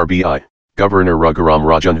 RBI, Governor Raghuram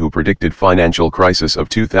Rajan, who predicted financial crisis of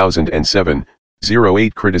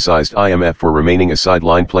 2007-08, criticized IMF for remaining a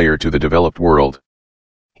sideline player to the developed world.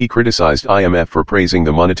 He criticized IMF for praising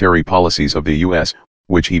the monetary policies of the US,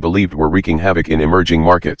 which he believed were wreaking havoc in emerging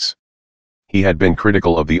markets. He had been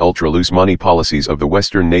critical of the ultra-loose money policies of the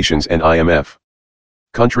Western nations and IMF.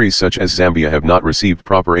 Countries such as Zambia have not received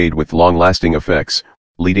proper aid with long-lasting effects,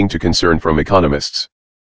 leading to concern from economists.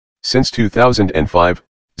 Since 2005,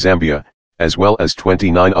 Zambia, as well as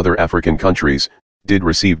 29 other African countries, did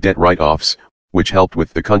receive debt write-offs, which helped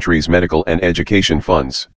with the country's medical and education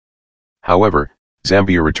funds. However,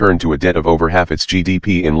 Zambia returned to a debt of over half its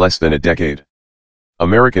GDP in less than a decade.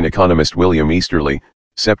 American economist William Easterly,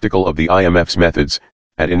 skeptical of the IMF's methods,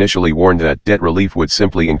 had initially warned that debt relief would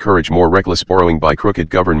simply encourage more reckless borrowing by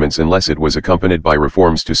crooked governments unless it was accompanied by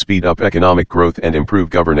reforms to speed up economic growth and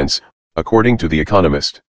improve governance, according to The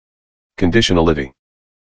Economist. Conditionality.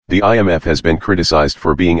 The IMF has been criticized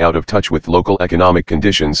for being out of touch with local economic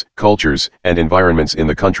conditions, cultures, and environments in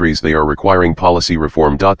the countries they are requiring policy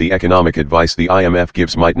reform. The economic advice the IMF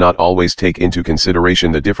gives might not always take into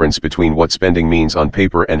consideration the difference between what spending means on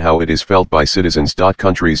paper and how it is felt by citizens.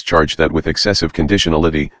 Countries charge that with excessive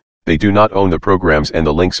conditionality, they do not own the programs and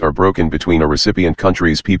the links are broken between a recipient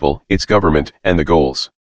country's people, its government, and the goals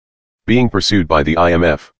being pursued by the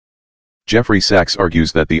IMF. Jeffrey Sachs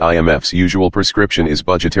argues that the IMF's usual prescription is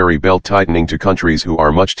budgetary belt-tightening to countries who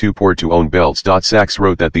are much too poor to own belts. Sachs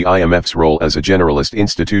wrote that the IMF's role as a generalist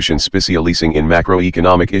institution specializing in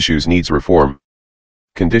macroeconomic issues needs reform.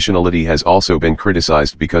 Conditionality has also been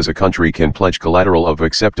criticized because a country can pledge collateral of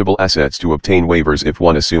acceptable assets to obtain waivers if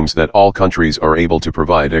one assumes that all countries are able to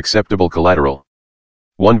provide acceptable collateral.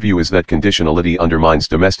 One view is that conditionality undermines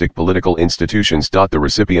domestic political institutions. The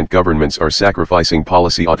recipient governments are sacrificing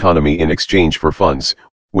policy autonomy in exchange for funds,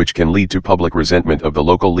 which can lead to public resentment of the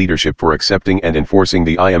local leadership for accepting and enforcing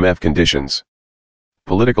the IMF conditions.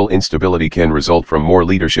 Political instability can result from more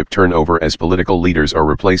leadership turnover as political leaders are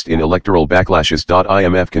replaced in electoral backlashes.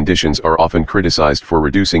 IMF conditions are often criticized for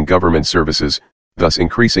reducing government services, thus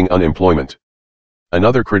increasing unemployment.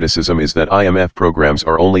 Another criticism is that IMF programs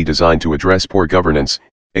are only designed to address poor governance,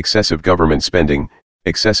 excessive government spending,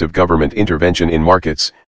 excessive government intervention in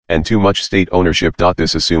markets, and too much state ownership.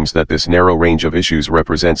 This assumes that this narrow range of issues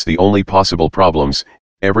represents the only possible problems.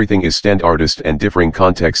 Everything is standardized and differing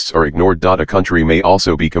contexts are ignored. A country may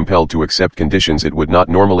also be compelled to accept conditions it would not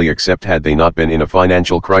normally accept had they not been in a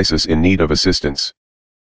financial crisis in need of assistance.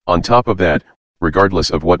 On top of that, regardless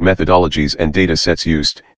of what methodologies and data sets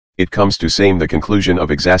used, it comes to the conclusion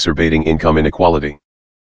of exacerbating income inequality.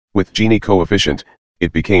 With Gini coefficient,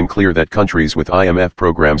 it became clear that countries with IMF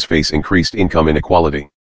programs face increased income inequality.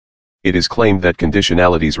 It is claimed that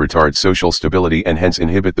conditionalities retard social stability and hence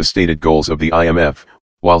inhibit the stated goals of the IMF,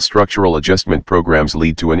 while structural adjustment programs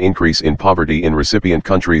lead to an increase in poverty in recipient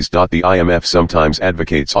countries. The IMF sometimes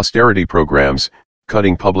advocates austerity programs,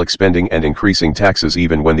 cutting public spending and increasing taxes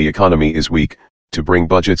even when the economy is weak, to bring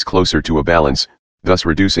budgets closer to a balance, thus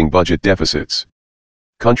reducing budget deficits.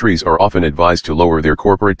 Countries are often advised to lower their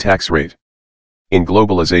corporate tax rate. In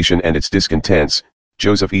Globalization and Its Discontents,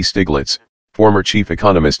 Joseph E. Stiglitz, former chief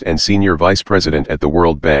economist and senior vice president at the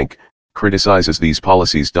World Bank, criticizes these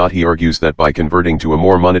policies. He argues that by converting to a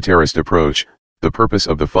more monetarist approach, the purpose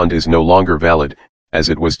of the fund is no longer valid, as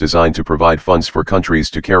it was designed to provide funds for countries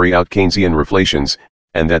to carry out Keynesian reflations,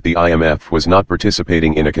 and that the IMF was not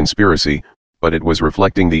participating in a conspiracy, but it was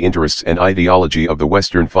reflecting the interests and ideology of the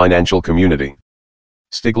Western financial community.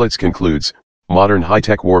 Stiglitz concludes, modern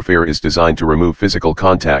high-tech warfare is designed to remove physical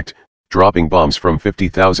contact. Dropping bombs from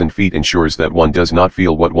 50,000 feet ensures that one does not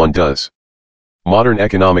feel what one does. Modern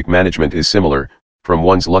economic management is similar. From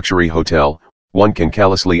one's luxury hotel, one can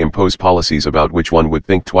callously impose policies about which one would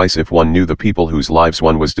think twice if one knew the people whose lives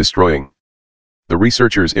one was destroying. The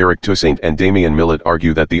researchers Eric Toussaint and Damien Millet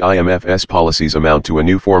argue that the IMF's policies amount to a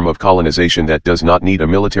new form of colonization that does not need a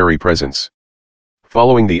military presence.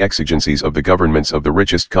 Following the exigencies of the governments of the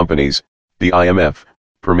richest companies, the IMF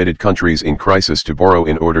permitted countries in crisis to borrow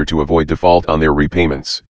in order to avoid default on their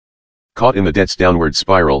repayments. Caught in the debt's downward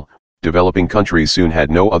spiral, developing countries soon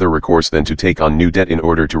had no other recourse than to take on new debt in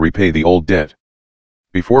order to repay the old debt.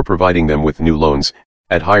 Before providing them with new loans,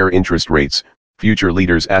 at higher interest rates, future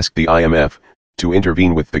leaders asked the IMF to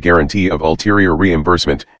intervene with the guarantee of ulterior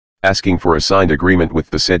reimbursement, asking for a signed agreement with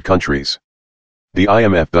the said countries. The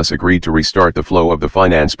IMF thus agreed to restart the flow of the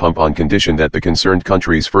finance pump on condition that the concerned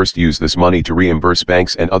countries first use this money to reimburse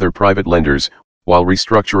banks and other private lenders, while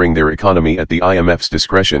restructuring their economy at the IMF's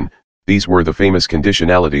discretion. These were the famous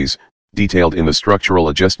conditionalities, detailed in the structural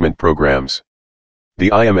adjustment programs. The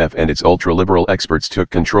IMF and its ultra-liberal experts took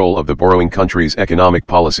control of the borrowing countries' economic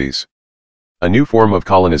policies. A new form of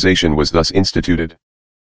colonization was thus instituted.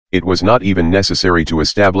 It was not even necessary to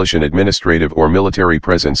establish an administrative or military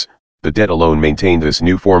presence. The debt alone maintained this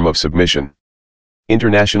new form of submission.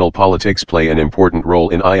 International politics play an important role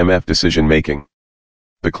in IMF decision-making.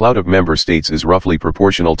 The clout of member states is roughly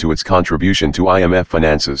proportional to its contribution to IMF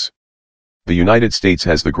finances. The United States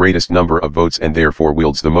has the greatest number of votes and therefore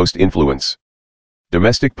wields the most influence.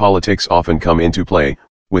 Domestic politics often come into play,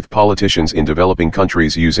 with politicians in developing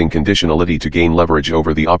countries using conditionality to gain leverage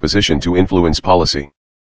over the opposition to influence policy.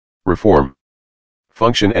 Reform.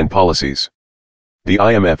 Function and policies. The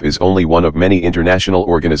IMF is only one of many international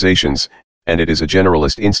organizations, and it is a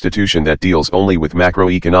generalist institution that deals only with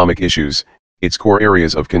macroeconomic issues. Its core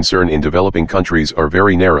areas of concern in developing countries are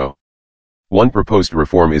very narrow. One proposed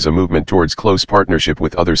reform is a movement towards close partnership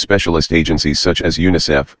with other specialist agencies such as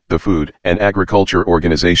UNICEF, the Food and Agriculture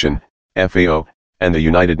Organization, FAO, and the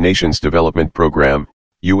United Nations Development Programme,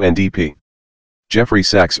 UNDP. Jeffrey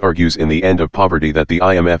Sachs argues in The End of Poverty that the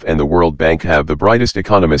IMF and the World Bank have the brightest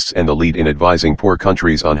economists and the lead in advising poor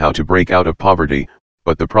countries on how to break out of poverty,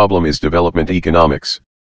 but the problem is development economics.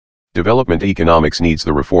 Development economics needs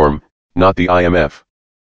the reform, not the IMF.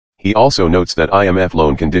 He also notes that IMF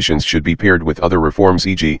loan conditions should be paired with other reforms,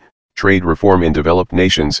 e.g., trade reform in developed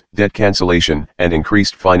nations, debt cancellation, and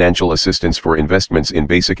increased financial assistance for investments in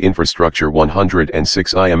basic infrastructure.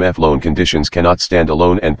 106 IMF loan conditions cannot stand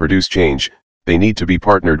alone and produce change, they need to be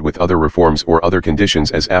partnered with other reforms or other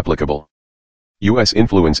conditions as applicable. U.S.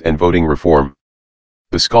 influence and voting reform.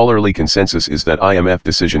 The scholarly consensus is that IMF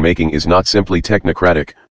decision-making is not simply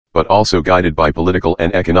technocratic, but also guided by political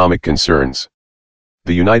and economic concerns.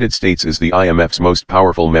 The United States is the IMF's most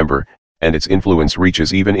powerful member, and its influence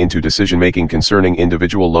reaches even into decision-making concerning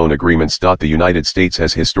individual loan agreements. The United States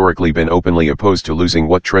has historically been openly opposed to losing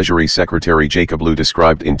what Treasury Secretary Jacob Lew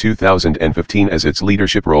described in 2015 as its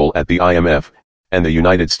leadership role at the IMF, and the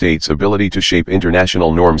United States' ability to shape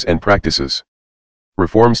international norms and practices.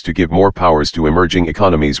 Reforms to give more powers to emerging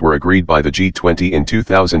economies were agreed by the G20 in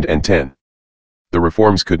 2010. The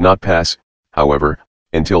reforms could not pass, however,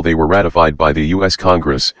 until they were ratified by the U.S.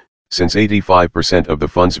 Congress, since 85% of the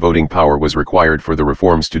fund's voting power was required for the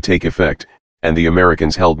reforms to take effect, and the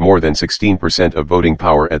Americans held more than 16% of voting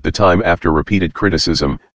power at the time. After repeated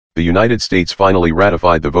criticism, the United States finally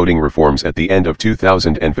ratified the voting reforms at the end of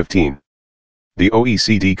 2015. The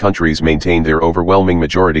OECD countries maintained their overwhelming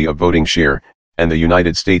majority of voting share, and the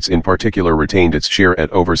United States in particular retained its share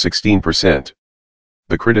at over 16%.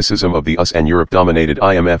 The criticism of the US and Europe-dominated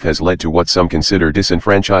IMF has led to what some consider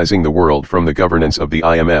disenfranchising the world from the governance of the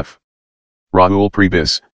IMF. Raoul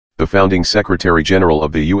Prebys, the founding Secretary-General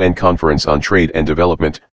of the UN Conference on Trade and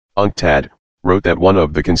Development, UNCTAD, wrote that one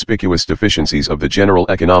of the conspicuous deficiencies of the general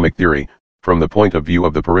economic theory, from the point of view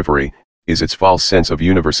of the periphery, is its false sense of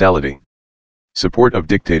universality. Support of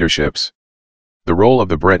dictatorships. The role of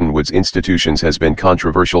the Bretton Woods institutions has been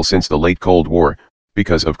controversial since the late Cold War,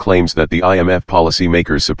 because of claims that the IMF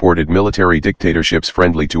policymakers supported military dictatorships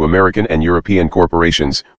friendly to American and European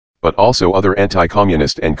corporations, but also other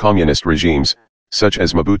anti-communist and communist regimes, such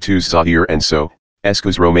as Mobutu's Zaire and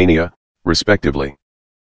Ceausescu's Romania, respectively.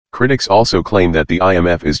 Critics also claim that the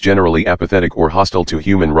IMF is generally apathetic or hostile to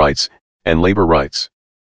human rights and labor rights.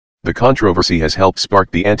 The controversy has helped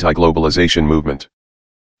spark the anti-globalization movement.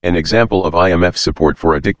 An example of IMF support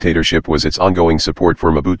for a dictatorship was its ongoing support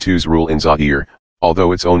for Mobutu's rule in Zaire,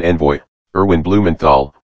 although its own envoy, Erwin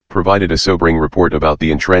Blumenthal, provided a sobering report about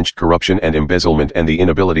the entrenched corruption and embezzlement and the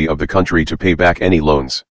inability of the country to pay back any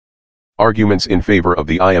loans. Arguments in favor of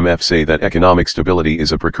the IMF say that economic stability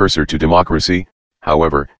is a precursor to democracy.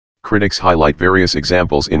 However, critics highlight various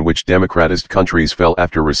examples in which democratized countries fell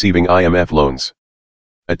after receiving IMF loans.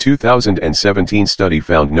 A 2017 study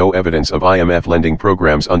found no evidence of IMF lending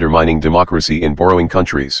programs undermining democracy in borrowing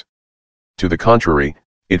countries. To the contrary,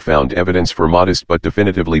 it found evidence for modest but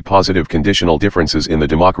definitively positive conditional differences in the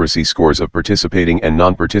democracy scores of participating and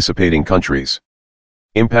non-participating countries.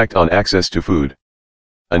 Impact on access to food.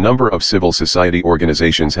 A number of civil society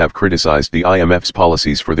organizations have criticized the IMF's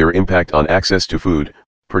policies for their impact on access to food,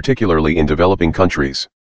 particularly in developing countries.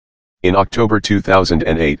 In October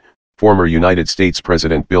 2008, former United States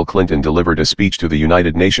President Bill Clinton delivered a speech to the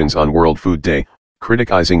United Nations on World Food Day,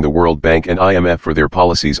 criticizing the World Bank and IMF for their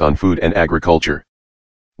policies on food and agriculture.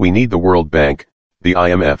 "We need the World Bank, the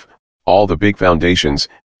IMF, all the big foundations,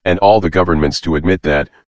 and all the governments to admit that,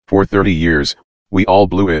 for 30 years, we all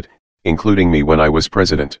blew it, including me when I was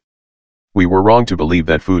president. We were wrong to believe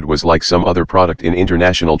that food was like some other product in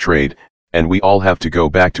international trade, and we all have to go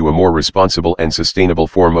back to a more responsible and sustainable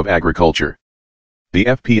form of agriculture." The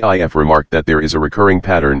FPIF remarked that there is a recurring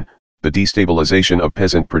pattern, the destabilization of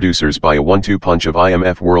peasant producers by a one-two punch of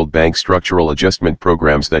IMF World Bank structural adjustment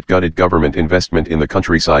programs that gutted government investment in the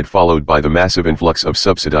countryside, followed by the massive influx of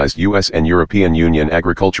subsidized US and European Union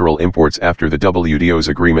agricultural imports after the WTO's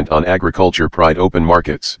agreement on agriculture pried open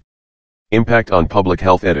markets. Impact on public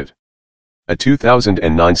health. Edit. A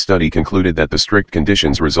 2009 study concluded that the strict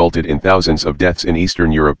conditions resulted in thousands of deaths in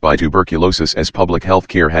Eastern Europe by tuberculosis as public health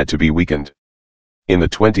care had to be weakened. In the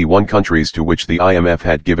 21 countries to which the IMF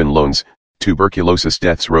had given loans, tuberculosis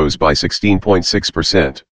deaths rose by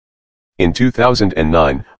 16.6%. In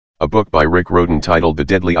 2009, a book by Rick Rhoden titled The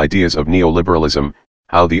Deadly Ideas of Neoliberalism,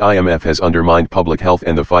 How the IMF Has Undermined Public Health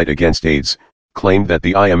and the Fight Against AIDS, claimed that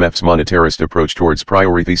the IMF's monetarist approach towards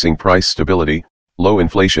prioritizing price stability, low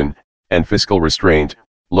inflation, and fiscal restraint,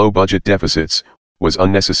 low budget deficits, was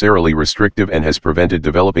unnecessarily restrictive and has prevented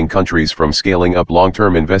developing countries from scaling up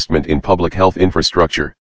long-term investment in public health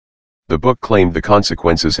infrastructure. The book claimed the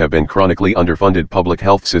consequences have been chronically underfunded public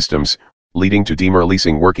health systems, leading to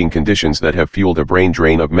demoralizing working conditions that have fueled a brain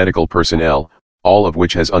drain of medical personnel, all of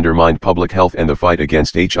which has undermined public health and the fight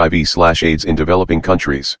against HIV/AIDS in developing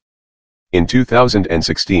countries. In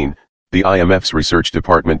 2016, the IMF's research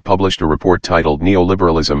department published a report titled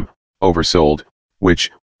Neoliberalism, Oversold,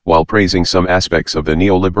 which, while praising some aspects of the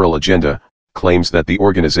neoliberal agenda, claims that the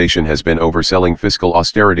organization has been overselling fiscal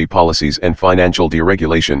austerity policies and financial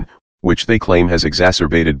deregulation, which they claim has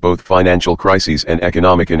exacerbated both financial crises and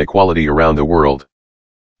economic inequality around the world.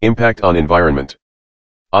 Impact on environment.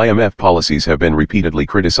 IMF policies have been repeatedly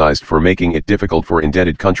criticized for making it difficult for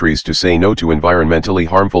indebted countries to say no to environmentally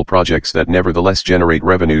harmful projects that nevertheless generate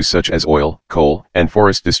revenues, such as oil, coal, and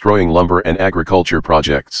forest-destroying lumber and agriculture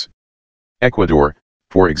projects. Ecuador,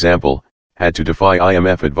 for example, had to defy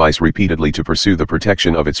IMF advice repeatedly to pursue the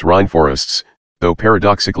protection of its rainforests, though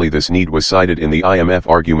paradoxically this need was cited in the IMF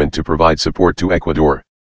argument to provide support to Ecuador.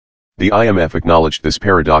 The IMF acknowledged this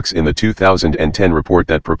paradox in the 2010 report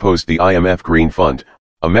that proposed the IMF Green Fund,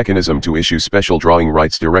 a mechanism to issue special drawing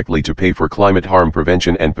rights directly to pay for climate harm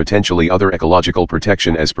prevention and potentially other ecological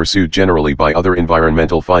protection as pursued generally by other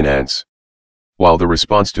environmental finance. While the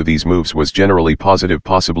response to these moves was generally positive,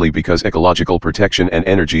 possibly because ecological protection and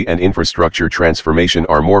energy and infrastructure transformation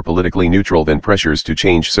are more politically neutral than pressures to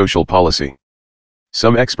change social policy.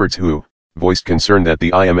 Some experts who voiced concern that the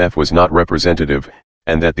IMF was not representative,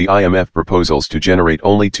 and that the IMF proposals to generate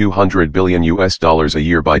only $200 billion a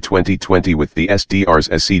year by 2020 with the SDRs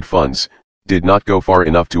as seed funds, did not go far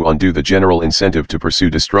enough to undo the general incentive to pursue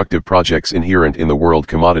destructive projects inherent in the world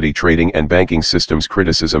commodity trading and banking systems.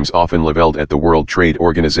 Criticisms often leveled at the World Trade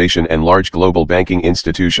Organization and large global banking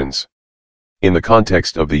institutions. In the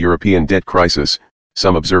context of the European debt crisis,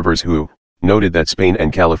 some observers who noted that Spain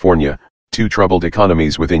and California, two troubled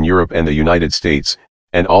economies within Europe and the United States,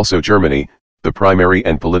 and also Germany, the primary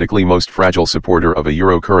and politically most fragile supporter of a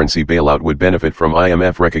euro currency bailout, would benefit from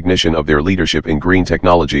IMF recognition of their leadership in green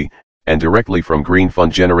technology, and directly from green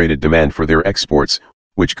fund-generated demand for their exports,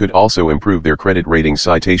 which could also improve their credit rating.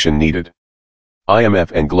 Citation needed. IMF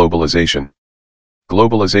and globalization.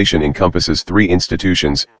 Globalization encompasses three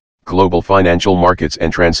institutions: global financial markets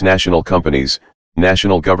and transnational companies,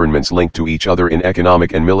 national governments linked to each other in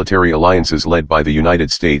economic and military alliances led by the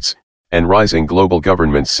United States, and rising global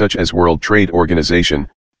governments such as World Trade Organization,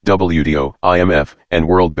 WTO, IMF, and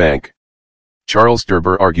World Bank. Charles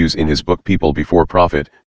Derber argues in his book People Before Profit,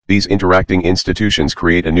 these interacting institutions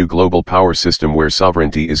create a new global power system where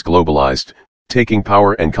sovereignty is globalized, taking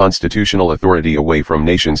power and constitutional authority away from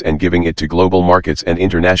nations and giving it to global markets and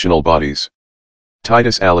international bodies.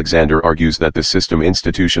 Titus Alexander argues that the system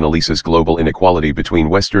institutionalizes global inequality between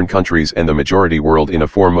Western countries and the majority world in a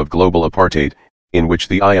form of global apartheid, in which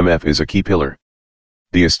the IMF is a key pillar.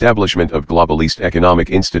 The establishment of globalist economic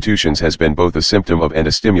institutions has been both a symptom of and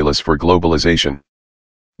a stimulus for globalization.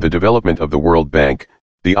 The development of the World Bank,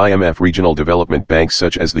 the IMF regional development banks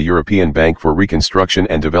such as the European Bank for Reconstruction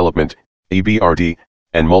and Development, EBRD,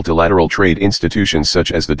 and multilateral trade institutions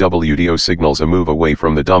such as the WTO signals a move away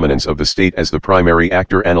from the dominance of the state as the primary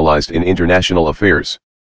actor analyzed in international affairs.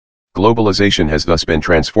 Globalization has thus been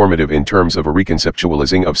transformative in terms of a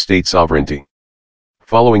reconceptualizing of state sovereignty.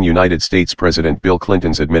 Following United States President Bill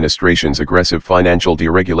Clinton's administration's aggressive financial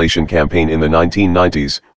deregulation campaign in the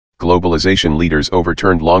 1990s, globalization leaders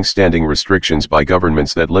overturned long-standing restrictions by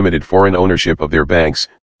governments that limited foreign ownership of their banks,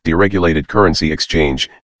 deregulated currency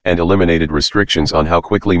exchange, and eliminated restrictions on how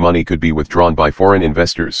quickly money could be withdrawn by foreign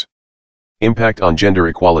investors. Impact on gender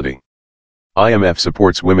equality. IMF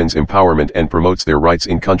supports women's empowerment and promotes their rights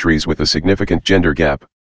in countries with a significant gender gap.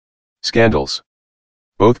 Scandals.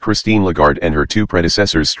 Both Christine Lagarde and her two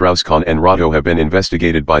predecessors Strauss-Kahn and Rahto have been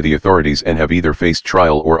investigated by the authorities and have either faced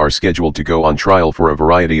trial or are scheduled to go on trial for a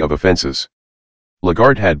variety of offenses.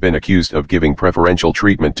 Lagarde had been accused of giving preferential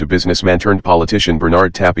treatment to businessman-turned-politician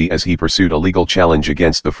Bernard Tapie as he pursued a legal challenge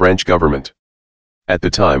against the French government. At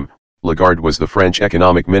the time, Lagarde was the French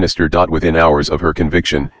economic minister. Within hours of her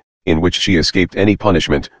conviction, in which she escaped any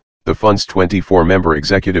punishment, the fund's 24-member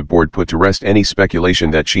executive board put to rest any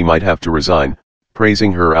speculation that she might have to resign,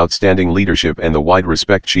 praising her outstanding leadership and the wide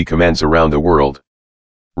respect she commands around the world.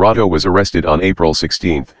 Rahto was arrested on April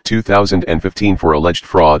 16, 2015 for alleged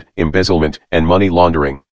fraud, embezzlement, and money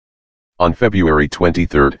laundering. On February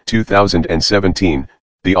 23, 2017,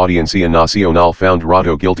 the Audiencia Nacional found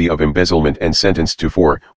Rahto guilty of embezzlement and sentenced to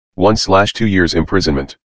 1/2 years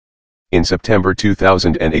imprisonment. In September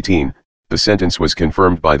 2018, the sentence was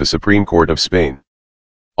confirmed by the Supreme Court of Spain.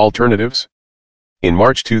 Alternatives? In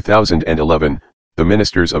March 2011, the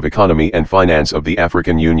Ministers of Economy and Finance of the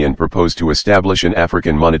African Union proposed to establish an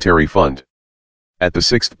African Monetary Fund. At the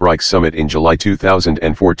 6th BRICS Summit in July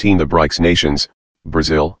 2014, the BRICS nations,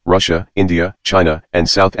 Brazil, Russia, India, China, and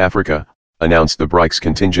South Africa, announced the BRICS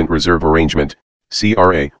Contingent Reserve Arrangement,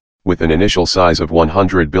 CRA, with an initial size of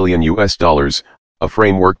 $100 billion, a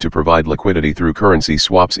framework to provide liquidity through currency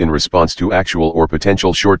swaps in response to actual or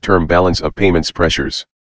potential short-term balance of payments pressures.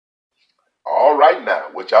 All right now,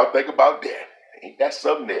 what y'all think about that? Ain't that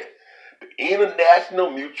something there? The International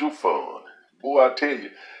Mutual Fund. Boy, I tell you,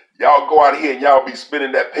 y'all go out here and y'all be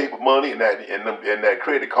spending that paper money and that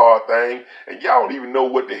credit card thing, and y'all don't even know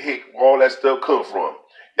what the heck all that stuff come from.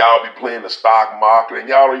 Y'all be playing the stock market and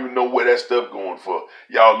y'all don't even know where that stuff going for.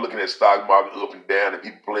 Y'all looking at stock market up and down and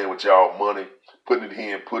people playing with y'all money, putting it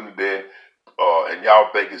here and putting it there, and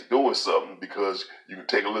y'all think it's doing something because you can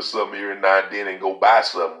take a little something here and now and then and go buy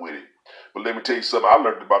something with it. But let me tell you something. I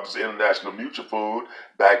learned about this International Mutual Fund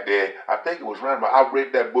back there. I think it was around. I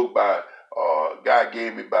read that book by a guy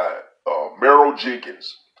gave me by Merrill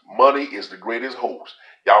Jenkins. Money is the Greatest Hoax.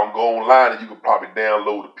 Y'all can go online and you can probably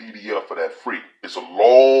download the PDF for that free. It's a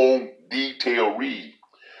long, detailed read.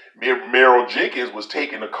 Merrill Jenkins was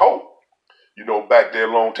taking a coat back there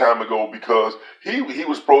a long time ago, because he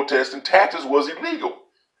was protesting taxes was illegal.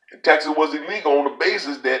 And taxes was illegal on the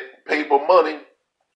basis that paper money